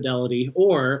for infidelity,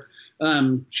 or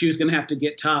she was going to have to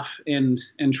get tough and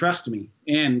trust me.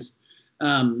 And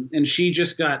she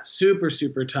just got super,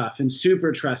 super tough and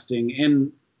super trusting.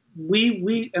 And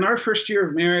we in our first year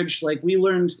of marriage, like we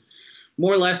learned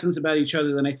more lessons about each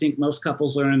other than I think most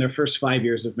couples learn in their first 5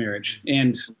 years of marriage.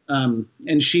 And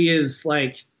she is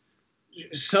like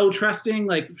so trusting,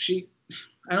 like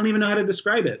I don't even know how to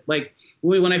describe it. Like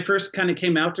when I first kind of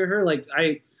came out to her, like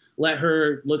I let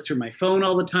her look through my phone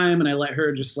all the time, and I let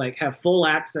her just like have full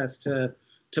access to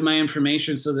my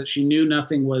information so that she knew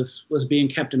nothing was being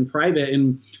kept in private.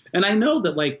 And I know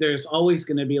that like there's always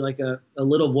going to be like a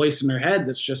little voice in her head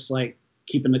that's just like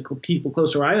keep a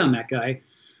closer eye on that guy.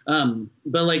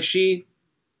 But like she's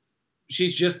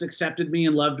just accepted me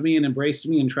and loved me and embraced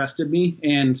me and trusted me,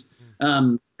 and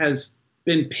has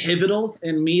been pivotal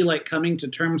in me like coming to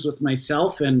terms with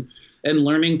myself and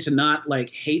learning to not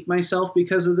like hate myself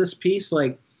because of this piece.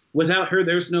 Like without her,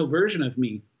 there's no version of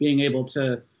me being able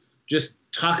to just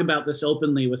talk about this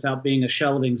openly without being a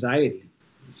shell of anxiety.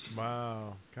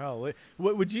 Wow. Golly.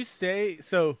 What would you say?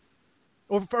 So,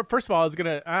 well, first of all, I was going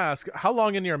to ask, how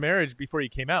long in your marriage before you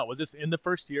came out? Was this in the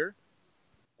first year?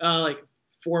 Like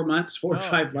 4 months, 4 or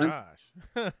 5 months.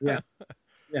 Gosh. Yeah.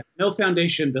 Yeah. No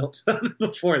foundation built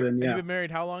before then. Yeah. You've been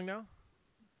married how long now?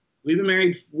 We've been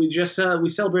married. We just, we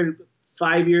celebrated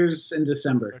 5 years in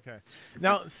December. Okay.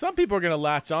 Now, some people are going to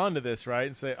latch on to this, right?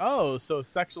 And say, oh, so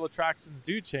sexual attractions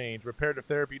do change. Reparative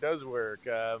therapy does work.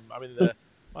 I mean,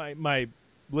 my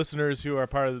listeners who are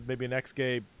part of maybe an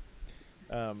ex-gay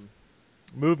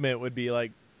movement would be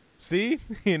like, see,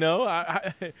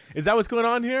 is that what's going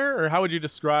on here? Or how would you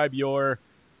describe your,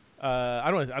 I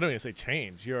don't even say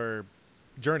change, your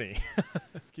journey?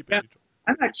 Keep it neutral.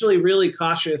 I'm actually really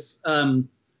cautious. I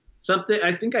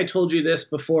think I told you this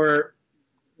before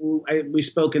we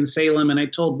spoke in Salem, and I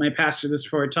told my pastor this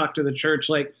before I talked to the church.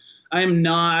 Like, I'm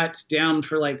not down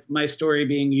for like my story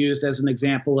being used as an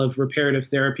example of reparative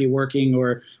therapy working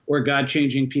or God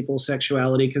changing people's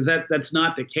sexuality, because that's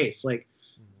not the case. Like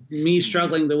me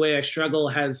struggling the way I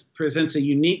struggle presents a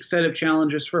unique set of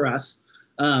challenges for us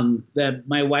that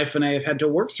my wife and I have had to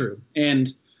work through. And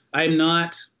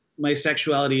my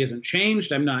sexuality isn't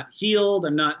changed. I'm not healed.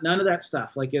 I'm not none of that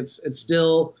stuff. Like it's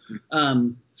still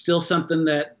something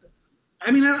that, I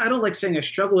mean, I don't like saying I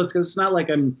struggle with, because it's not like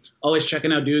I'm always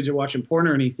checking out dudes or watching porn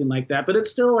or anything like that, but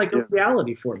it's still like a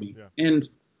reality for me. Yeah.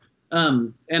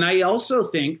 And I also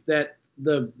think that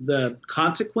the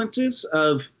consequences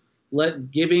of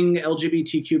giving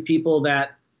LGBTQ people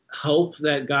that hope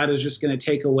that God is just going to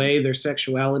take away their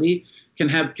sexuality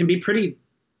can be pretty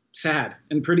sad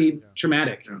and pretty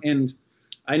traumatic. Yeah. And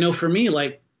I know for me,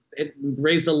 like, it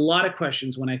raised a lot of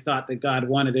questions when I thought that God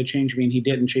wanted to change me and he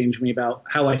didn't change me, about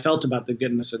how I felt about the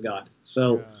goodness of God.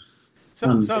 So,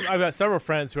 I've got several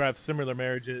friends who have similar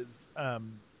marriages,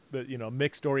 but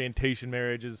mixed orientation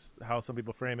marriage is how some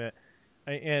people frame it.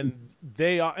 And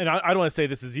they are, and I don't want to say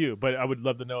this is you, but I would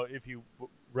love to know if you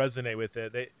resonate with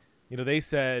it. They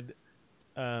said,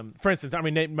 for instance, I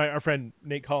mean, our friend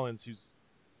Nate Collins, who's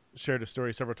shared a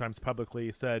story several times publicly,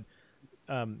 said,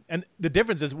 and the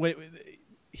difference is when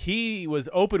he was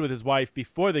open with his wife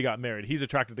before they got married. He's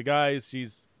attracted to guys.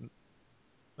 She's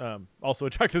also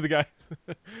attracted to the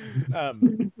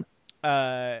guys.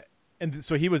 And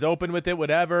so he was open with it,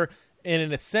 whatever. And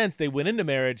in a sense, they went into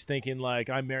marriage thinking like,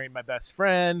 I'm marrying my best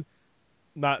friend,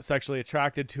 not sexually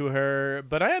attracted to her,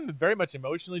 but I am very much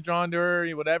emotionally drawn to her,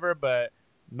 whatever, but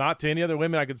not to any other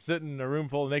women. I could sit in a room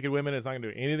full of naked women. It's not going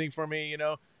to do anything for me,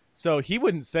 So he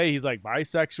wouldn't say he's like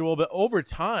bisexual, but over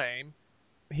time,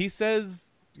 he says,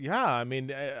 yeah, I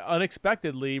mean,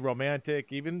 unexpectedly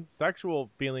romantic, even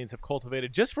sexual feelings have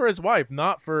cultivated just for his wife,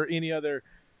 not for any other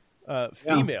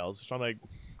females. So I'm like,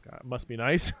 God, it must be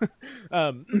nice.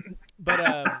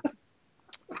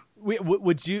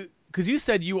 Would you, because you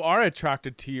said you are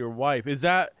attracted to your wife, is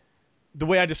that the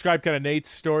way I described kind of Nate's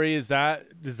story? Does that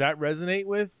resonate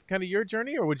with kind of your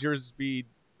journey, or would yours be,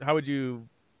 how was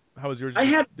yours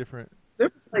different? There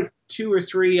was like 2 or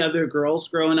 3 other girls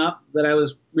growing up that I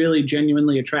was really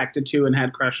genuinely attracted to and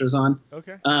had crushes on.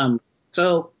 Okay.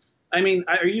 So, I mean,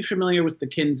 are you familiar with the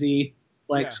Kinsey,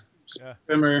 like,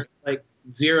 swimmer, like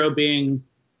 0 being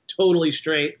totally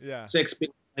straight, 6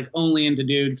 being like only into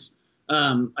dudes?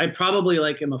 I probably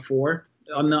like him a 4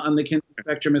 on the Kinsey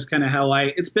spectrum is kind of how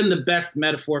it's been the best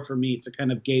metaphor for me to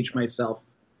kind of gauge myself.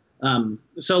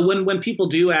 So when people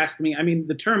do ask me, I mean,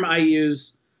 the term I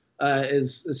use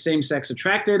is same-sex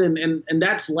attracted, and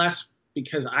that's less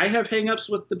because I have hang-ups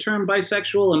with the term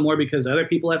bisexual and more because other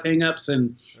people have hang-ups,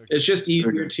 and it's just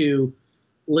easier to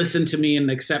listen to me and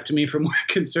accept me from more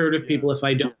conservative people if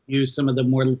I don't use some of the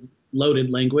more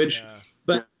loaded language. Yeah.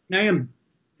 But I am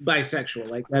bisexual,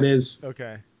 like that is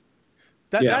okay.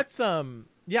 That's I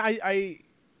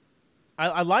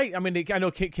like. I mean, I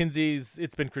know Kinsey's.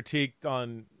 It's been critiqued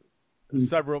on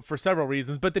for several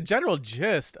reasons, but the general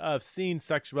gist of seeing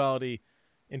sexuality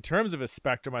in terms of a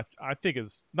spectrum, I think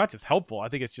is not just helpful. I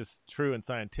think it's just true and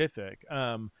scientific.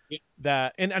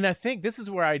 That and I think this is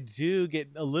where I do get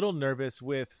a little nervous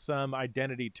with some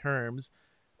identity terms,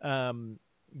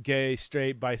 gay,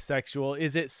 straight, bisexual.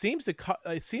 Is it seems to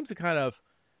kind of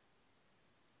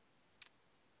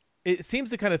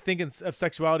think of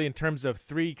sexuality in terms of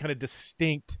 3 kind of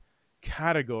distinct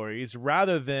categories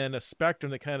rather than a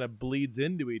spectrum that kind of bleeds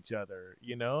into each other.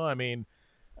 I mean,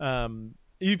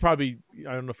 you probably,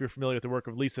 I don't know if you're familiar with the work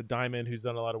of Lisa Diamond, who's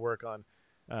done a lot of work on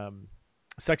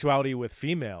sexuality with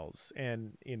females,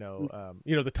 and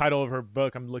the title of her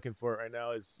book, I'm looking for it right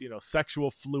now, is Sexual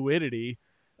Fluidity: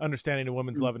 Understanding a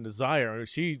Woman's Love and Desire.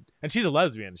 She's a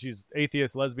lesbian, she's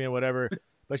atheist, lesbian, whatever,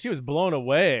 but she was blown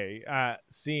away at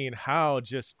seeing how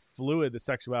just fluid the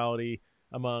sexuality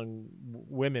among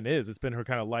women is. It's been her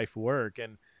kind of life work,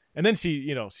 and then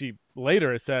she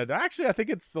later said, actually, I think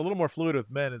it's a little more fluid with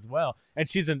men as well. And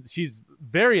she's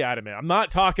very adamant. I'm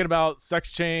not talking about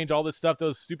sex change, all this stuff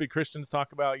those stupid Christians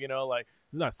talk about. Like,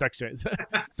 it's not sex change,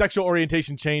 sexual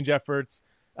orientation change efforts.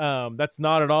 That's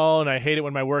not at all. And I hate it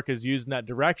when my work is used in that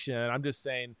direction. I'm just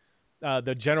saying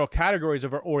the general categories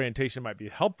of our orientation might be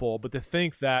helpful, but to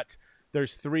think that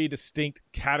there's 3 distinct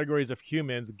categories of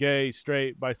humans, gay,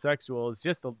 straight, bisexual,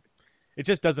 it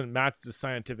just doesn't match the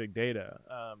scientific data.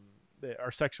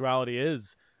 Our sexuality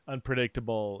is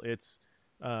unpredictable. It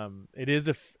is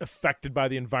affected by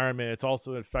the environment. It's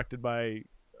also affected by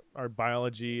our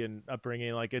biology and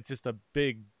upbringing. Like, it's just a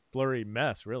big blurry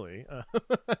mess, really.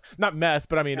 Not mess,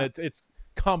 but I mean, it's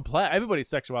complex. Everybody's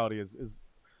sexuality is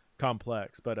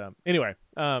complex. But anyway,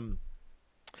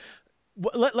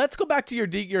 let's go back to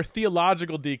your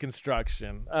theological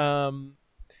deconstruction.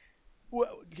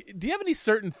 Do you have any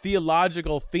certain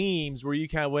theological themes where you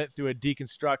kind of went through a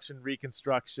deconstruction,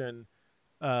 reconstruction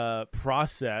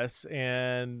process,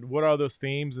 and what are those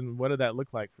themes, and what did that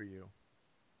look like for you?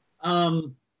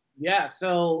 Yeah,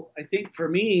 so I think for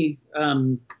me,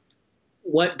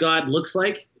 what God looks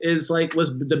like was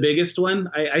the biggest one.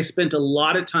 I spent a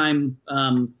lot of time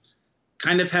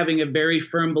kind of having a very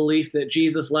firm belief that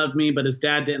Jesus loved me, but his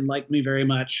dad didn't like me very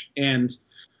much, and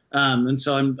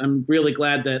so I'm really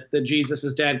glad that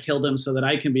Jesus' dad killed him so that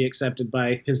I can be accepted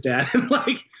by his dad.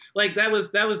 like that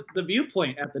was the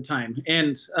viewpoint at the time.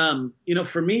 And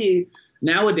for me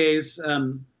nowadays,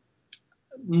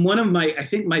 one of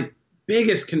my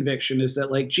biggest conviction is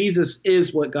that like Jesus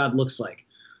is what God looks like.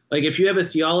 Like if you have a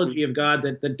theology of God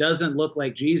that doesn't look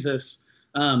like Jesus,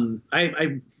 my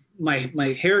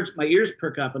ears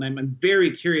perk up, and I'm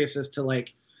very curious as to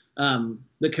like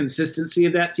the consistency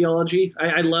of that theology.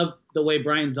 I love the way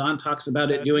Brian Zahn talks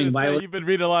about it, doing violence. You've been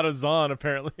reading a lot of Zahn,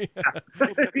 apparently.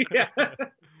 Yeah.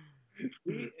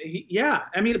 Yeah.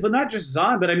 I mean, but not just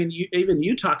Zahn, but I mean,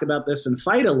 you talk about this and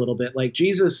fight a little bit. Like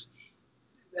Jesus,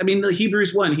 I mean, the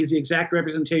Hebrews 1, he's the exact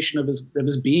representation of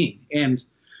his being. And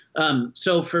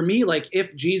so for me, like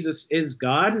if Jesus is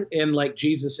God and like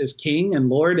Jesus is King and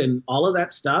Lord and all of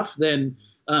that stuff, then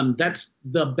that's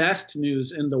the best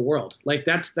news in the world. Like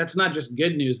that's not just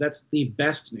good news, that's the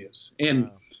best news. And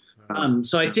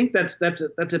so I think that's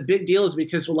a big deal, is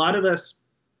because a lot of us,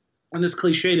 and it's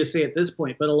cliche to say at this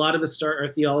point, but a lot of us start our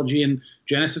theology in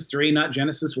Genesis 3, not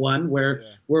Genesis 1, where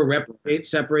we're reprobate,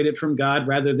 separated from God,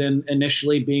 rather than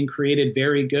initially being created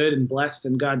very good and blessed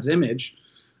in God's image.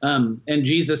 And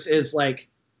Jesus is like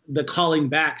the calling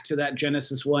back to that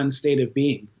Genesis 1 state of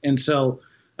being. And so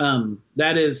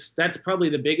that's probably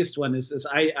the biggest one, is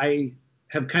I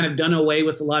have kind of done away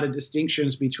with a lot of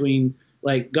distinctions between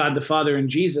like God the Father and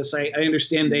Jesus. I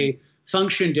understand they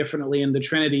function differently in the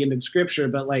Trinity and in Scripture,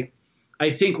 but like I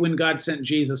think when God sent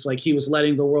Jesus, like he was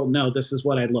letting the world know this is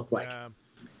what I look like.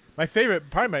 My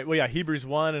favorite part of Hebrews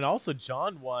 1 and also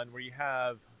John 1, where you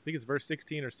have, I think it's verse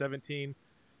 16 or 17,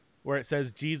 where it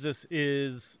says Jesus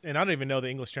is, and I don't even know the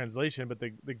English translation, but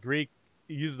the Greek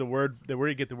uses where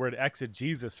you get the word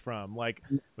exegesis from. Like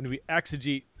when we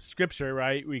exegete Scripture,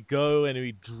 right, we go and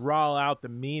we draw out the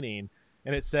meaning,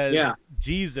 and it says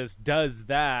Jesus does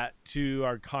that to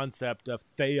our concept of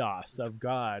theos, of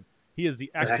God. He is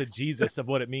the exegesis of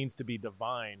what it means to be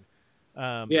divine.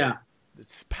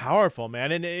 It's powerful,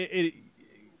 man. And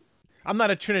I'm not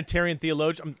a Trinitarian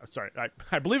theologian. I'm sorry.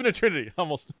 I believe in a Trinity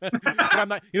almost, but I'm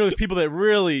not, there's people that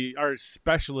really are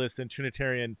specialists in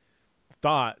Trinitarian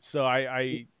thought. So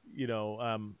I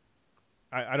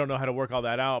don't know how to work all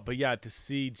that out, but yeah, to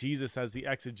see Jesus as the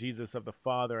exegesis of the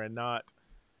Father and not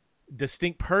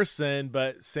distinct person,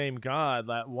 but same God,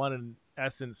 that one in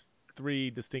essence, three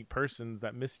distinct persons,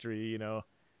 that mystery,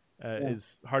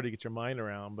 is hard to get your mind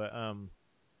around. But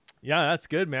yeah, that's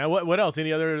good, man. What else?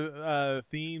 Any other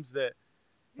themes that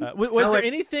was there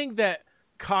anything that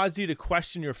caused you to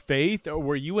question your faith, or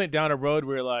where you went down a road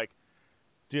where you're like,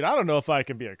 dude, I don't know if I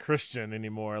can be a Christian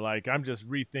anymore. Like I'm just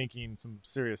rethinking some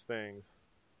serious things.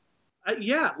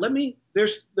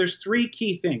 There's three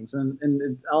key things,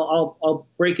 and I'll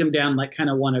break them down like kind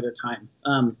of one at a time.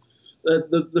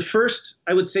 The first,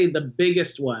 I would say the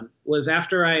biggest one, was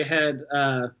after I had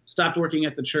stopped working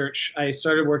at the church. I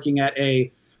started working at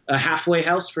a halfway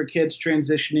house for kids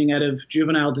transitioning out of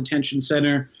juvenile detention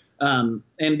center. And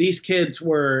these kids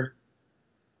were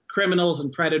criminals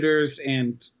and predators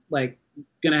and like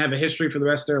going to have a history for the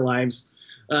rest of their lives.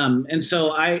 And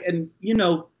so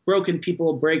broken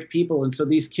people break people. And so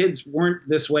these kids weren't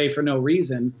this way for no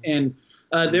reason. And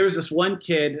there was this one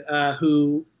kid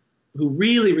who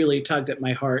really, really tugged at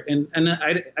my heart. And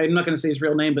I'm not going to say his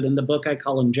real name, but in the book I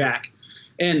call him Jack.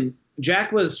 And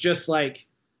Jack was just like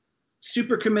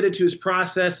super committed to his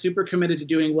process, super committed to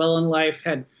doing well in life.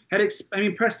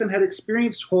 Preston had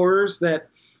experienced horrors that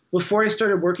before I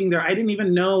started working there, I didn't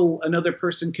even know another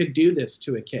person could do this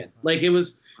to a kid. Like it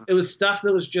was stuff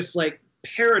that was just like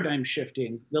paradigm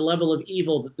shifting, the level of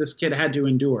evil that this kid had to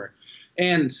endure.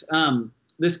 And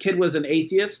this kid was an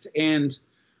atheist, and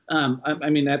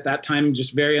at that time,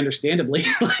 just very understandably,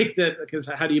 like that, because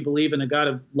how do you believe in a God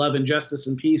of love and justice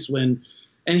and peace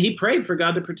and he prayed for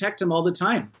God to protect him all the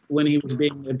time when he was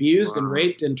being abused and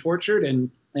raped and tortured,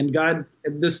 and God,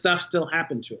 this stuff still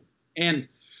happened to him. And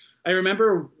I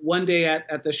remember one day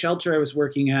at the shelter I was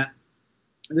working at,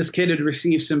 this kid had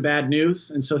received some bad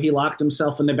news, and so he locked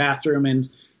himself in the bathroom, and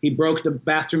he broke the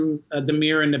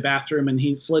mirror in the bathroom, and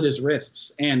he slit his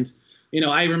wrists. And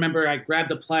I remember I grabbed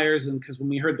the pliers, and because when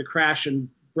we heard the crash, and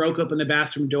broke open the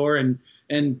bathroom door, and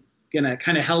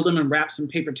kind of held him and wrapped some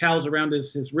paper towels around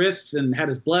his wrists and had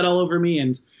his blood all over me,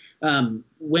 and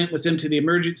went with him to the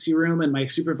emergency room. And my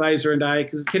supervisor and I,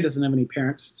 because the kid doesn't have any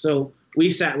parents, so we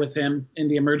sat with him in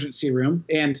the emergency room,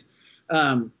 and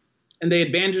they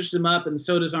had bandaged him up and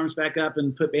sewed his arms back up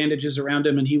and put bandages around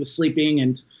him, and he was sleeping.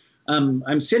 And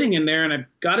I'm sitting in there, and I've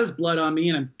got his blood on me,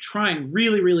 and I'm trying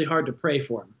really, really hard to pray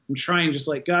for him. I'm trying just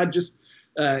like, God, just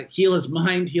heal his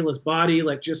mind, heal his body,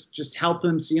 like just help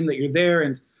him, see him that you're there.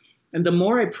 And the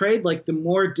more I prayed, like the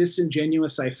more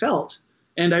disingenuous I felt.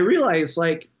 And I realized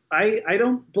like, I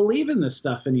don't believe in this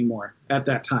stuff anymore at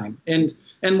that time. And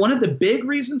one of the big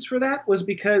reasons for that was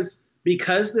because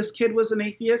this kid was an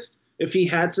atheist. If he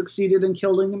had succeeded in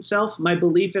killing himself, my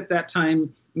belief at that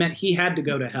time meant he had to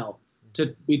go to hell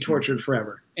to be tortured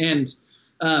forever. And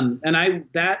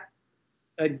at that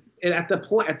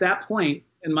point,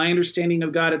 in my understanding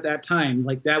of God at that time,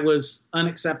 like that was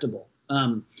unacceptable.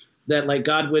 That like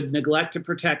God would neglect to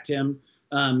protect him,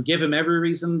 give him every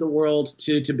reason in the world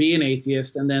to be an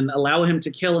atheist, and then allow him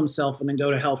to kill himself and then go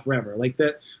to hell forever. Like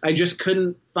that, I just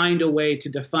couldn't find a way to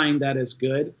define that as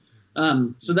good.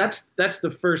 So that's the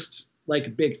first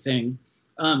like big thing.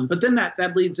 But then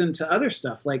that leads into other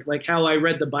stuff, like how I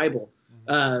read the Bible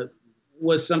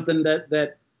was something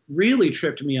that really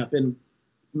tripped me up. And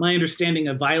my understanding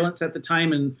of violence at the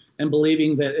time, and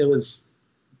believing that it was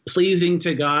pleasing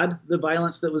to God, the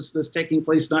violence that was taking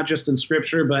place, not just in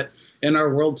Scripture, but in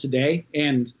our world today.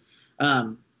 And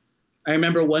I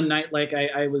remember one night, like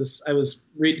I was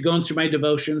going through my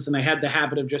devotions, and I had the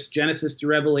habit of just Genesis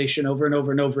through Revelation over and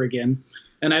over and over again.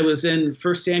 And I was in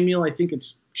 1 Samuel, I think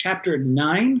it's chapter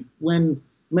 9, when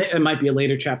it might be a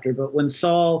later chapter, but when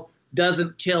Saul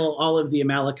doesn't kill all of the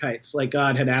Amalekites like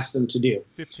God had asked him to do.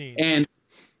 15. And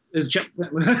is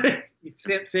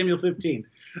Samuel 15.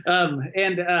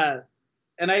 And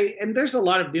there's a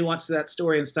lot of nuance to that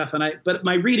story and stuff. But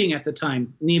my reading at the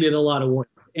time needed a lot of work.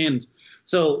 And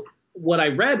so what I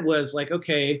read was like,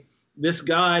 okay, this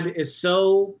God is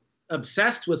so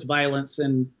obsessed with violence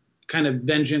and kind of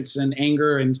vengeance and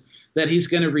anger, and that he's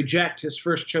going to reject his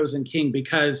first chosen king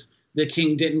because the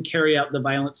king didn't carry out the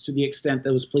violence to the extent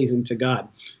that was pleasing to God.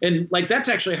 And like, that's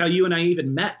actually how you and I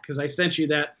even met, because I sent you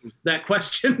that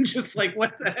question, just like,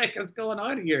 what the heck is going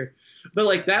on here? But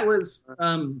like, that was,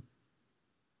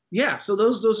 so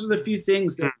those are the few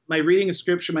things that my reading of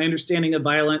Scripture, my understanding of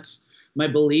violence, my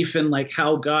belief in like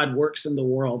how God works in the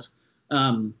world,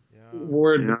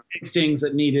 were big things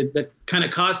that kind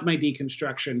of caused my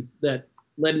deconstruction, that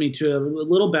led me to a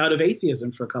little bout of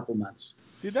atheism for a couple months.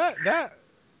 Dude,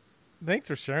 thanks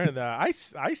for sharing that.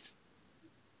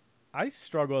 I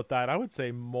struggle with that. I would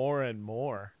say more and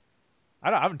more.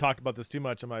 I haven't talked about this too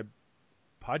much on my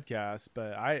podcast,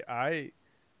 but I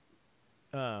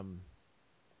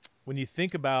when you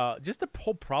think about just the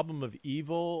whole problem of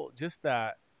evil, just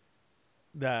that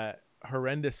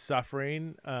horrendous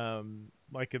suffering,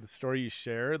 like in the story you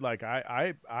shared, like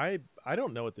I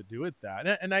don't know what to do with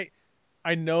that. And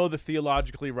I know the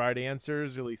theologically right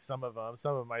answers, at least some of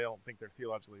them I don't think they're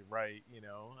theologically right,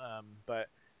 but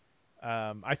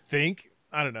I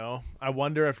don't know. I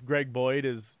wonder if Greg Boyd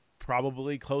is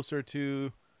probably closer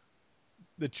to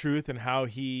the truth and how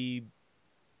he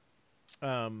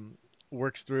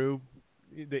works through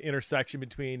the intersection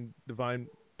between divine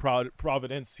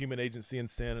providence, human agency, and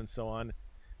sin, and so on.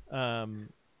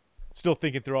 Still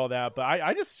thinking through all that, but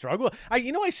I just struggle.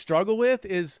 I struggle with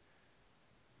is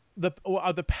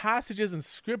the passages in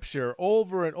Scripture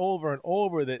over and over and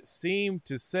over that seem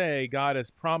to say God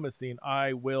is promising,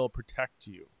 I will protect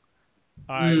you.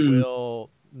 I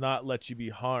will not let you be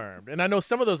harmed. And I know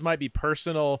some of those might be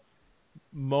personal,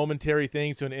 momentary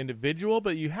things to an individual,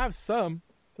 but you have some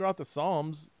throughout the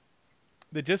Psalms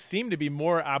that just seem to be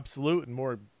more absolute and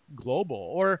more global.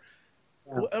 Or,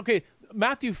 okay,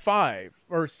 Matthew 5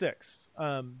 or 6,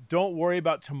 don't worry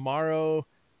about tomorrow.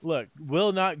 Look,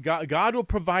 God will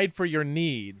provide for your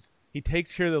needs. He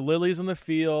takes care of the lilies in the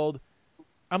field.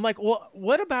 I'm like, well,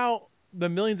 what about the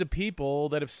millions of people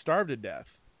that have starved to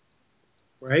death?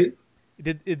 Right.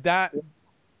 Did that,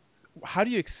 how do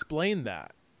you explain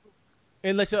that?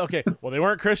 And let's say, okay, well, they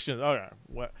weren't Christians. Okay,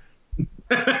 what?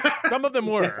 Some of them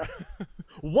were.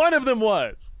 One of them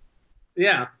was.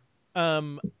 Yeah.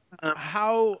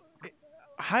 How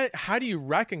do you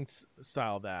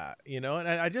reconcile that? And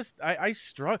I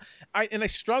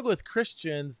struggle with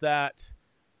Christians that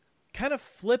kind of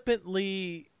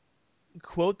flippantly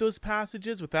quote those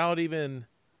passages without even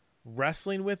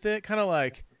wrestling with it. Kind of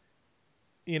like,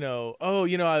 I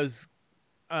was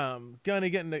gonna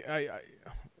get into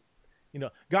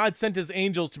God sent his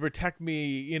angels to protect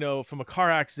me, from a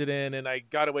car accident and I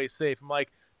got away safe. I'm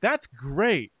like, that's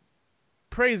great.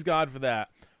 Praise God for that.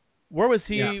 Where was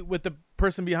he with the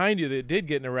person behind you that did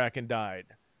get in a wreck and died?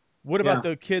 What about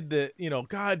the kid that,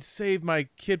 God saved my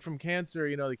kid from cancer,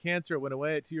 the cancer went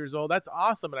away at 2 years old. That's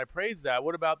awesome. And I praise that.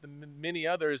 What about the many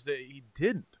others that he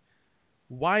didn't?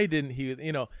 Why didn't he,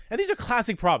 and these are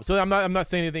classic problems. So I'm not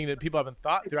saying anything that people haven't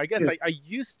thought through. I guess I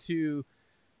used to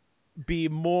be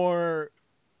more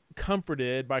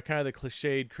comforted by kind of the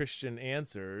cliched Christian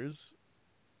answers.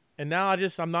 And now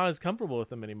I'm not as comfortable with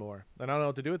them anymore. And I don't know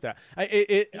what to do with that.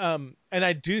 And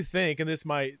I do think, and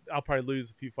I'll probably lose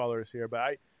a few followers here,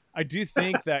 but I do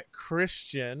think that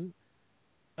Christian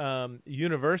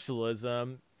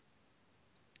universalism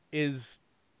is,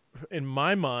 in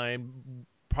my mind,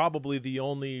 probably the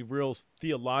only real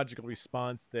theological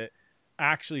response that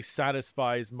actually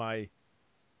satisfies my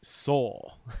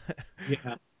soul.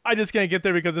 Yeah. I just can't get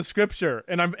there because of Scripture,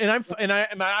 and I'm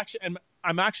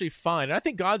actually fine. And I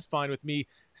think God's fine with me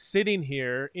sitting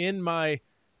here in my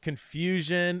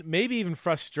confusion, maybe even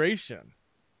frustration,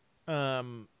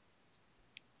 and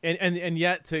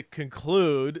yet to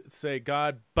conclude, say,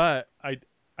 God, but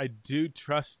I do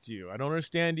trust you. I don't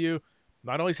understand you. I'm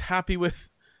not always happy with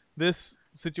this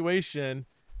situation,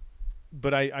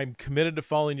 but I'm committed to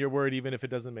following your word, even if it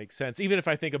doesn't make sense. Even if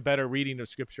I think a better reading of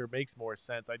Scripture makes more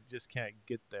sense, I just can't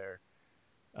get there.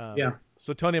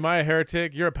 So, Tony, am I a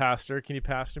heretic? You're a pastor. Can you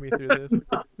pastor me through this?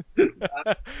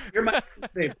 You're my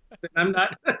same. I'm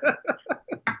not.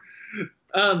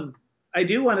 I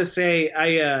do want to say,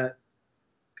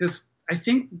 because I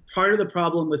think part of the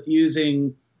problem with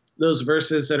using those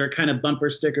verses that are kind of bumper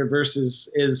sticker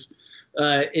verses is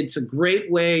it's a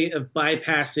great way of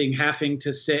bypassing having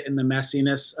to sit in the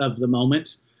messiness of the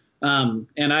moment.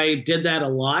 And I did that a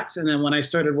lot. And then when I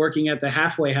started working at the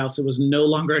halfway house, it was no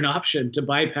longer an option to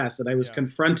bypass it. I was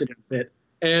confronted with it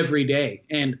every day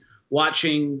and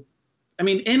watching,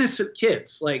 innocent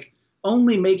kids, like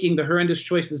only making the horrendous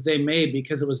choices they made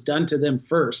because it was done to them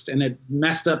first and it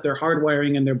messed up their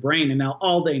hardwiring in their brain. And now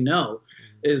all they know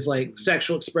is like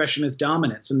sexual expression is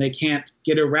dominance and they can't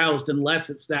get aroused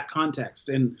unless it's that context.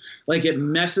 And like it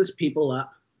messes people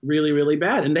up really, really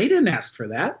bad. And they didn't ask for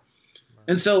that.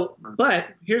 And so, but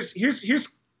here's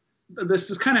this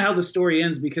is kind of how the story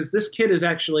ends, because this kid is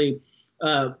actually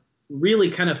really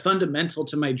kind of fundamental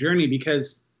to my journey,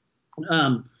 because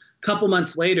a couple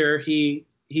months later,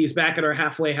 he's back at our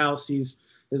halfway house. He's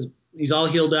all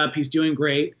healed up. He's doing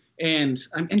great. And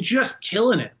just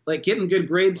killing it, like getting good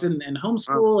grades in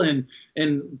homeschool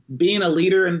and being a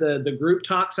leader in the group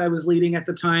talks I was leading at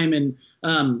the time,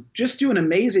 and just doing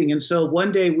amazing. And so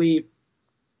one day we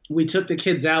took the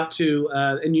kids out to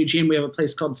in Eugene, we have a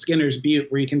place called Skinner's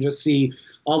Butte where you can just see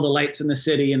all the lights in the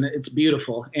city, and it's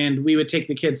beautiful. And we would take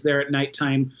the kids there at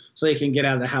nighttime so they can get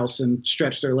out of the house and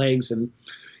stretch their legs. And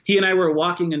he and I were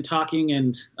walking and talking,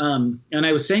 and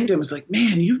I was saying to him, I was like,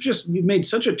 man, you've made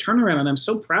such a turnaround, and I'm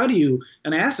so proud of you.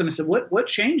 And I asked him, I said, what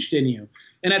changed in you?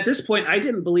 And at this point, I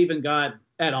didn't believe in God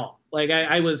at all. Like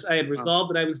I had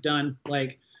resolved that I was done.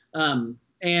 Like,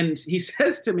 and he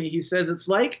says to me, it's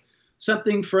like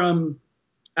something from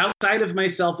outside of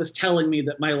myself is telling me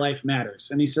that my life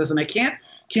matters. And he says, and I can't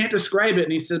describe it.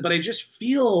 And he said, but I just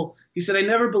feel, he said, I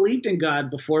never believed in God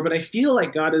before, but I feel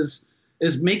like God is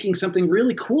making something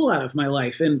really cool out of my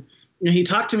life. And he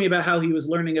talked to me about how he was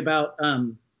learning about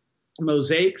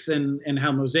mosaics and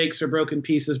how mosaics are broken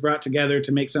pieces brought together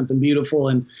to make something beautiful,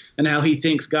 and how he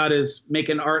thinks God is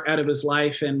making art out of his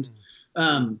life. And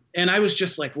I was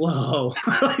just like, whoa,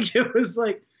 like it was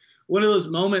like one of those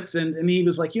moments. And he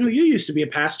was like, you used to be a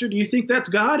pastor. Do you think that's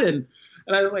God? And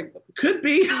I was like, could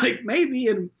be, like maybe.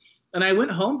 And I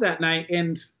went home that night,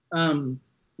 and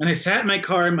I sat in my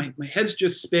car, and my head's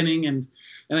just spinning, and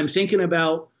I'm thinking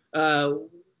about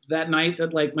that night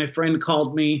that like my friend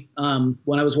called me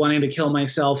when I was wanting to kill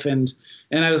myself, and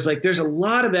I was like, there's a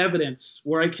lot of evidence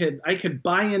where I could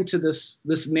buy into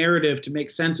this narrative to make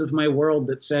sense of my world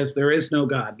that says there is no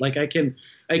God. Like I can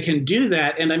do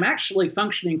that, and I'm actually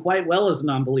functioning quite well as a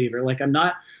non-believer. Like I'm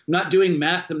not doing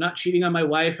meth, I'm not cheating on my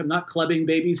wife, I'm not clubbing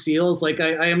baby seals. Like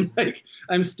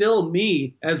I'm still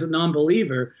me as a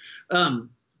non-believer.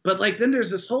 But like then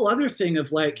there's this whole other thing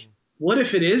of like, what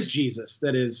if it is Jesus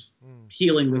that is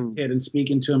healing this kid and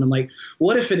speaking to him? And like,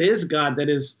 what if it is God that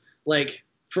is like,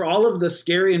 for all of the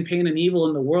scary and pain and evil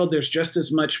in the world, there's just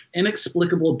as much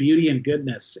inexplicable beauty and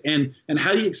goodness. And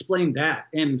how do you explain that?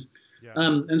 And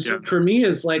so for me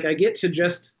is like, I get to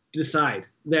just decide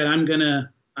that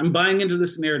I'm buying into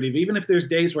this narrative, even if there's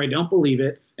days where I don't believe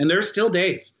it. And there's still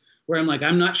days where I'm like,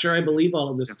 I'm not sure I believe all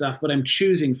of this stuff, but I'm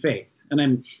choosing faith,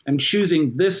 and I'm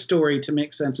choosing this story to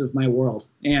make sense of my world.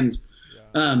 And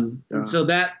and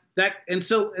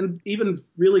so and even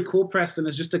really cool, Preston,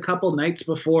 is just a couple nights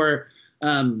before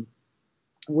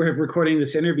we're recording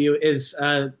this interview, is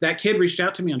that kid reached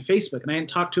out to me on Facebook, and I hadn't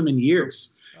talked to him in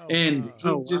years. And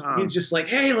he's just like,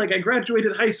 hey, like I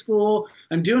graduated high school.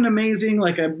 I'm doing amazing.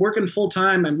 Like I'm working full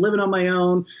time. I'm living on my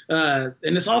own. And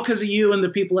it's all because of you and the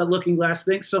people at Looking Glass.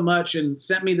 Thanks so much. And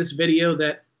sent me this video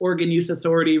that Oregon Youth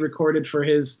Authority recorded for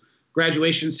his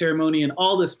graduation ceremony and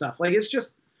all this stuff. Like, it's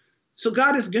just, so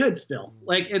God is good still.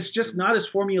 Like, it's just not as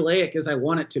formulaic as I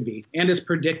want it to be and as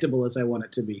predictable as I want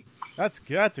it to be. That's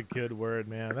a good word,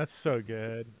 man. That's so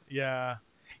good. Yeah.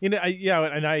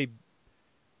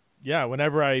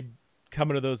 Whenever I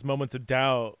come into those moments of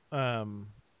doubt,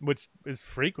 which is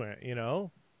frequent,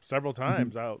 several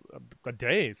times out a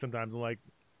day, sometimes I'm like,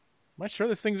 am I sure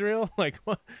this thing's real? Like,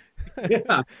 what?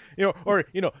 Yeah.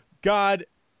 God,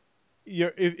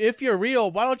 if you're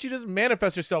real, why don't you just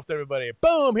manifest yourself to everybody?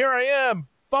 Boom, here I am.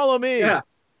 Follow me. Yeah.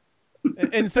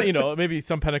 and so, maybe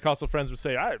some Pentecostal friends would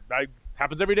say, I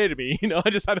happens every day to me. I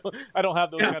don't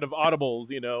have those kind of audibles,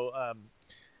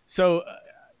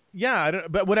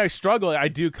 but when I struggle, I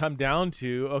do come down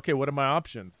to, okay, what are my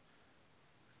options?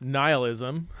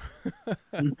 Nihilism,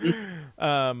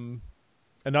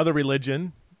 another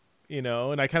religion,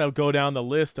 and I kind of go down the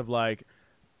list of like,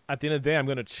 at the end of the day, I'm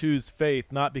going to choose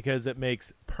faith, not because it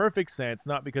makes perfect sense,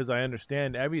 not because I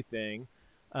understand everything,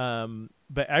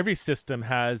 but every system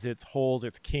has its holes,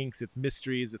 its kinks, its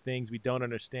mysteries, the things we don't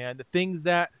understand, the things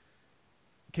that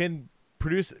can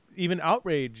produce even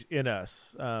outrage in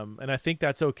us. And I think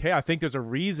that's okay. I think there's a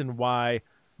reason why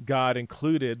God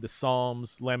included the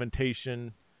Psalms,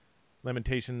 Lamentations,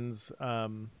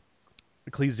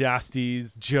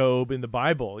 Ecclesiastes, Job in the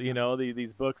Bible,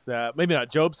 these books that, maybe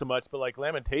not Job so much, but like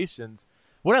Lamentations.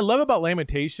 What I love about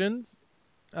Lamentations,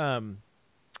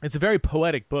 it's a very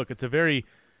poetic book. It's a very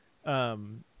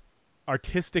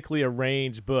artistically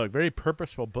arranged book, very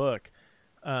purposeful book.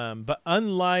 But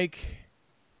unlike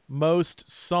most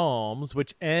Psalms,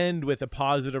 which end with a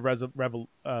positive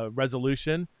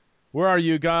resolution, where are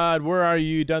you, God? Where are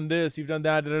you? You've done this, you've done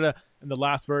that, and the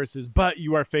last verse is, but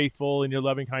you are faithful in your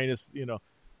loving kindness,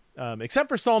 except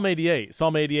for Psalm 88.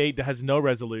 Psalm 88 has no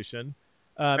resolution,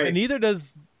 right. And neither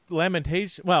does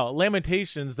Lamentations. Well,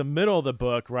 Lamentations, the middle of the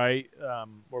book, right,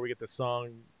 where we get the song,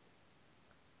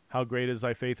 how great is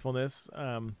thy faithfulness,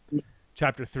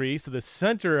 chapter 3. So the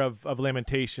center of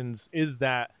Lamentations is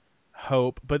that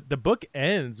hope, but the book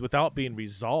ends without being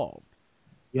resolved.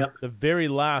 Yep. The very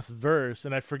last verse,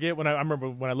 and I forget I remember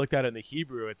when I looked at it in the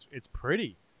Hebrew, it's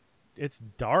pretty, it's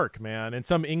dark, man. And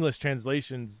some English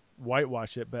translations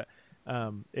whitewash it, but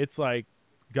it's like,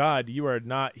 God, you are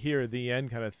not here, the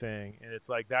end kind of thing. And it's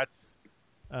like, that's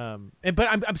but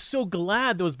I'm so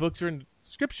glad those books are in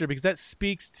Scripture, because that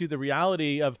speaks to the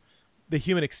reality of the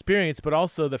human experience, but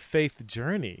also the faith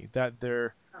journey, that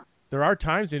there are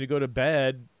times when you go to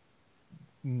bed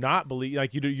not believe,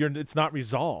 like it's not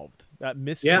resolved. That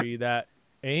mystery, that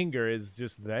anger is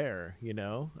just there,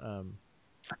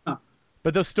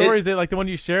 But those stories, like the one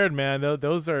you shared, man,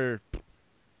 that's the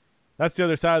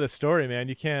other side of the story, man.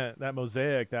 You can't, that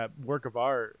mosaic, that work of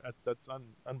art, that's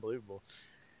unbelievable.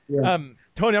 Yeah.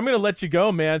 Tony, I'm going to let you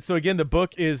go, man. So again, the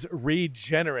book is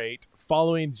Regenerate,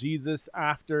 Following Jesus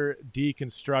After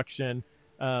Deconstruction.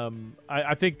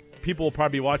 I think people will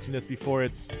probably be watching this before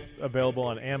it's available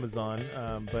on Amazon,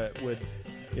 but would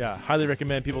highly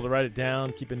recommend people to write it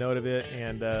down, keep a note of it,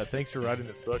 and thanks for writing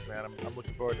this book, man. I'm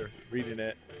looking forward to reading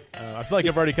it. I feel like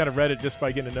I've already kind of read it just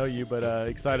by getting to know you, but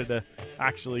excited to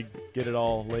actually get it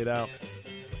all laid out.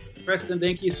 Preston,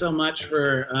 thank you so much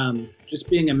for just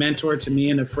being a mentor to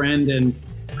me and a friend, and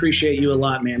appreciate you a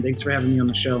lot, man. Thanks for having me on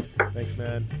the show. Thanks,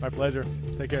 man. My pleasure.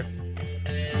 Take care.